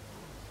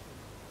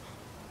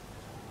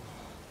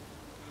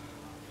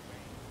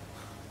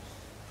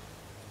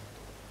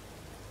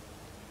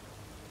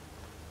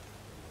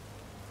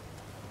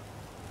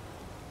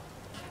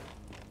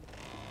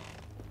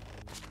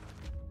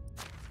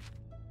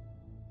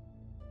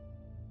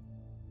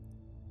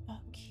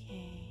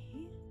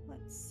 Okay,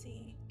 let's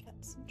see. Got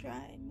some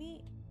dried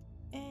meat,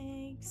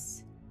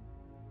 eggs.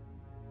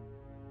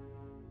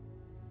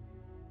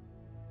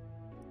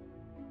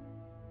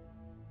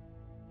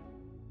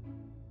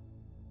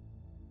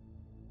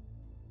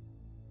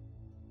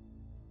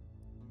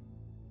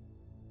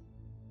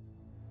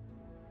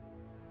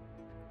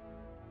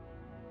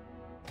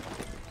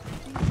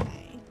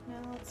 Okay,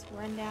 now let's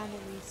run down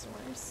the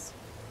resource.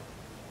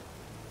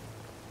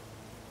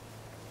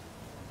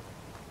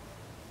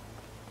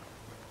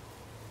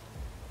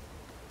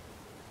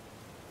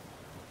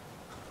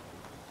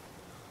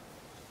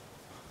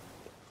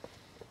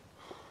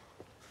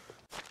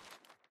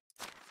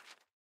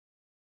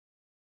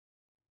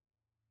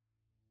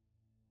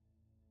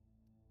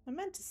 I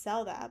meant to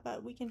sell that,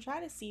 but we can try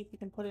to see if we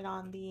can put it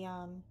on the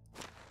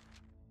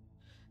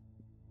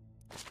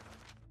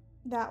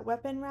that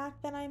weapon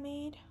rack that I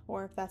made,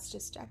 or if that's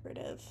just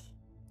decorative.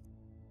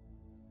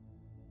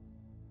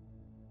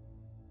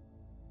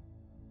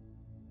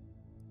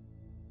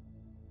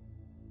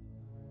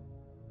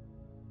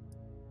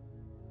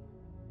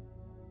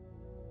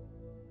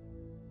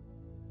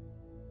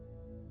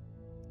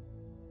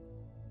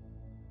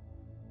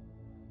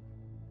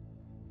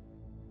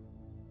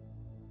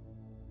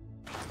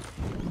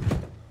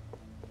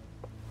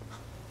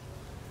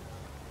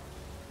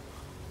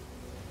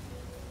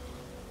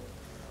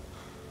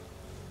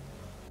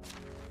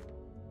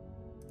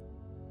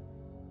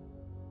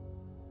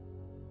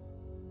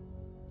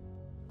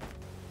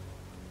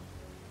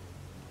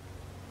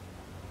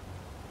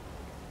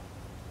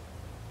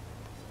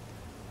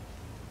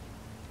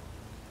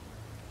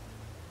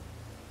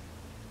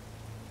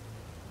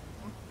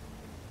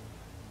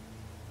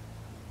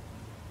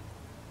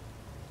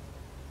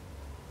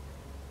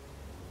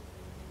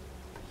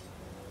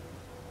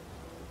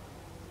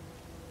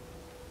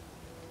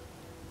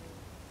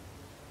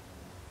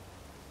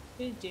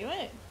 Did it do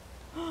it?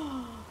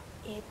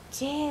 It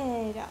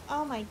did!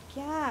 Oh my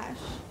gosh.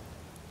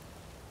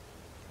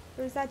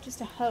 Or is that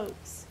just a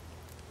hoax?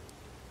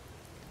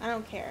 I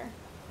don't care.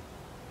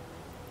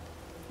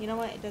 You know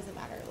what? It doesn't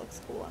matter. It looks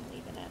cool. I'm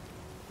leaving it.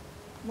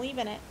 I'm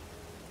leaving it.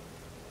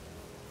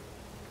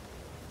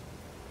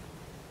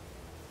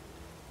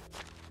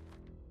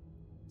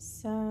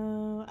 So,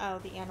 oh,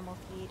 the animal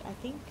feed. I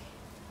think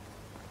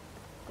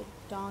the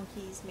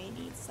donkeys may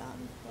need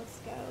some. Let's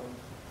go.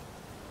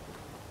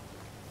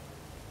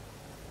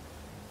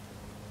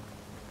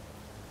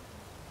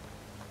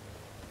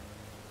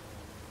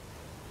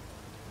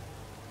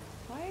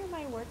 Why are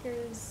my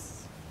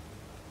workers...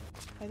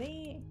 Are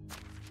they...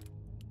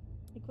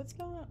 Like, what's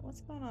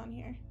going on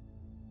here?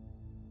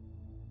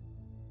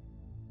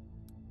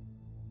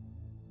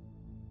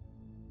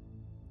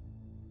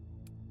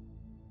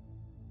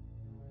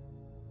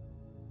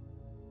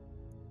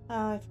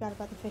 Oh, I forgot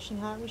about the fishing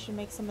hut. We should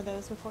make some of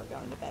those before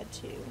going to bed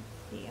too.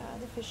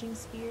 The fishing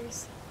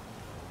spears.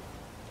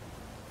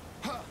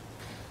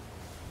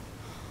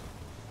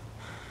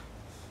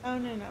 Oh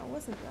no, it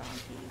wasn't the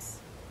donkeys.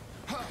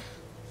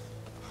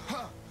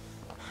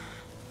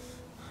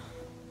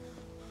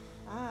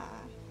 Ah.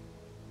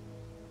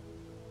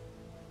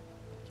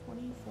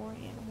 24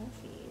 animal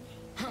feed.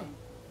 Okay.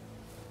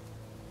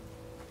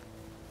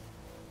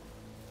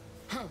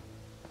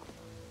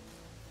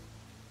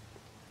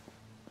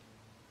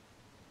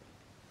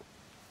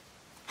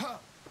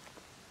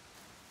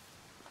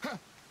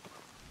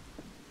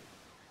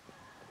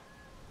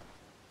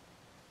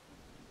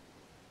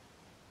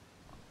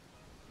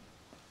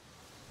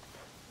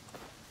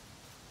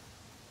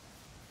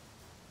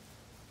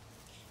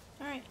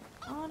 Alright,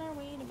 on our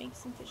way to make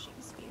some fishing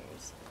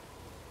spears.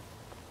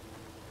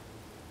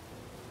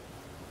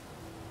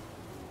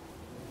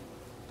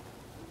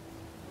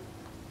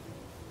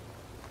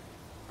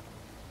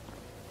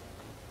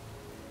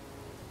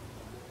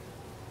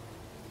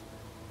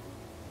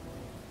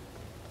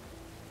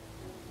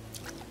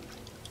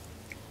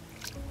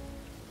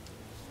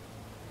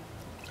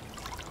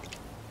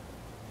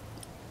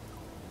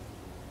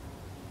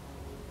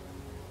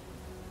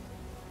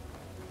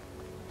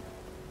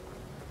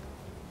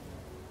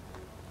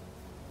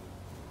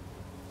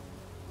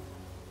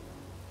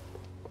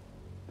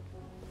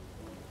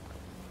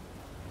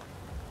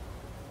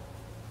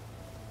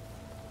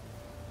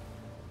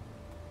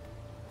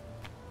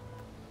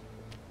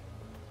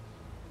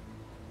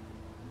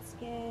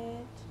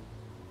 Get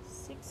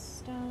 6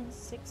 stone,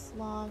 6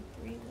 log,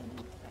 3 linen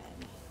thread.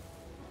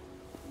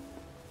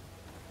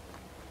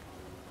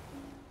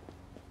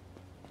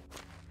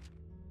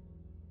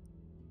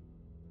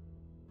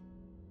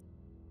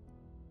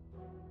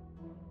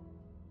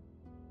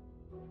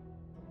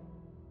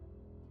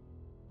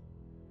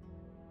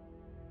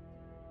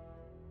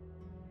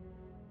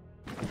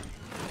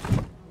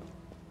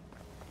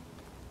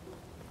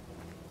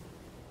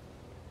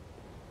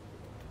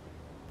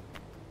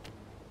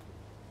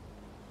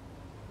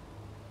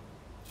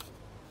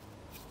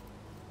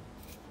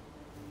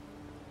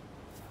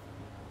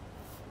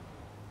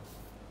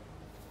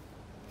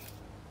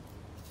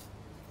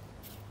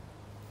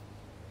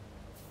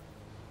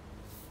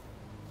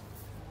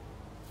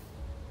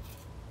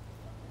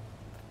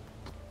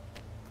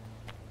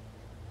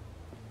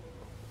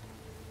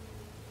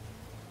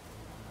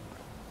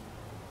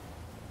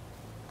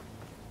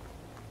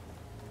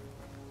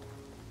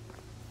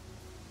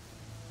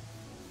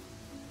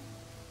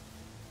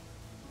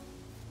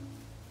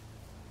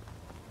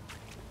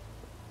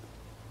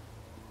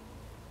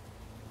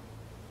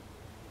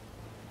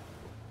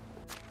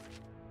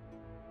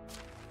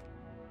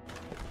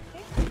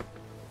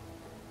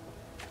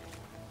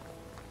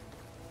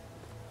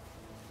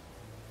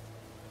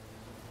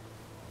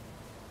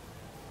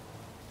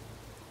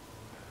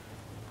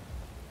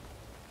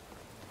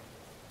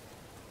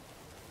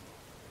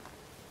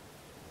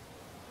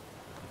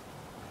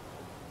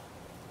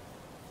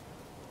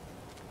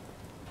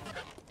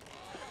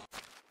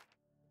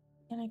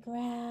 Gonna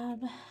grab...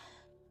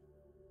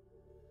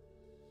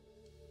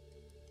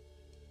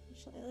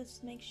 Actually,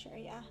 let's make sure,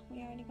 yeah,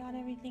 we already got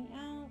everything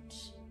out.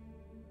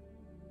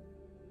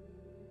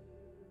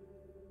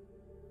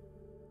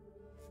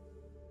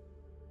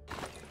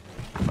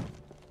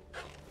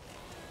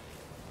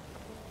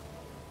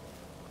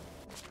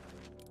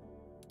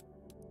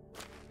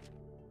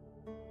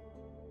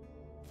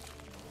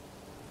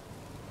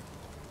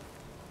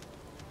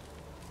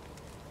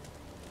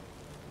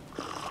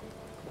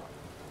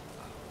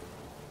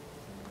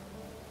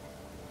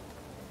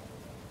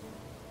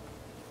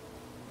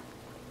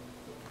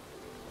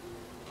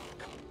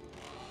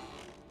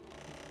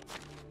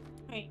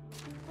 Alright,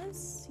 let's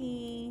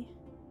see.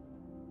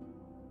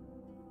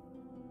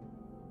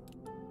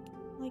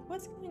 Like,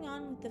 what's going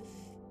on with the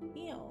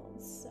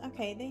fields?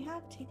 Okay, they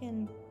have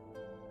taken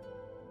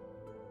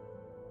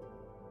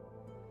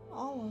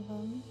all of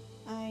them,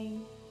 I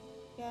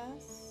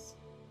guess.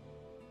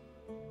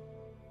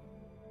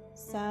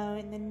 So,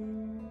 and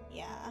then,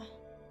 yeah.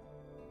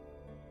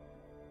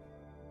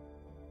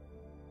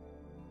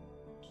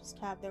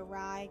 Just have the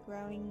rye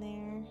growing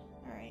there.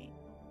 Alright.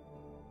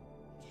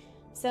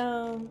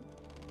 So,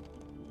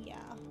 yeah,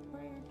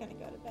 we're gonna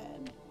go to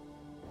bed.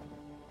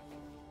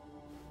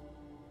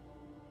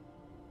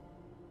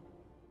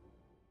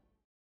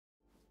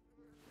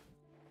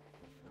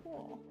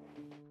 Cool.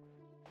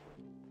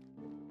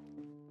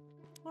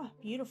 Oh,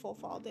 beautiful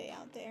fall day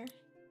out there.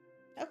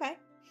 Okay.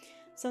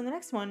 So in the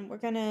next one, we're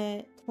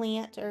gonna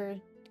plant or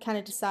kind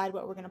of decide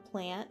what we're gonna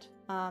plant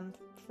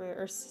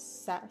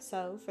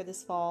sow for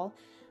this fall,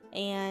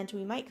 and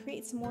we might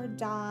create some more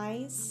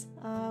dyes.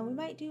 We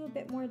might do a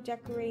bit more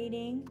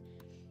decorating.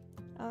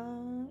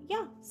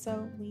 Yeah.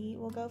 So we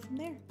will go from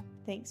there.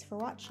 Thanks for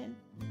watching.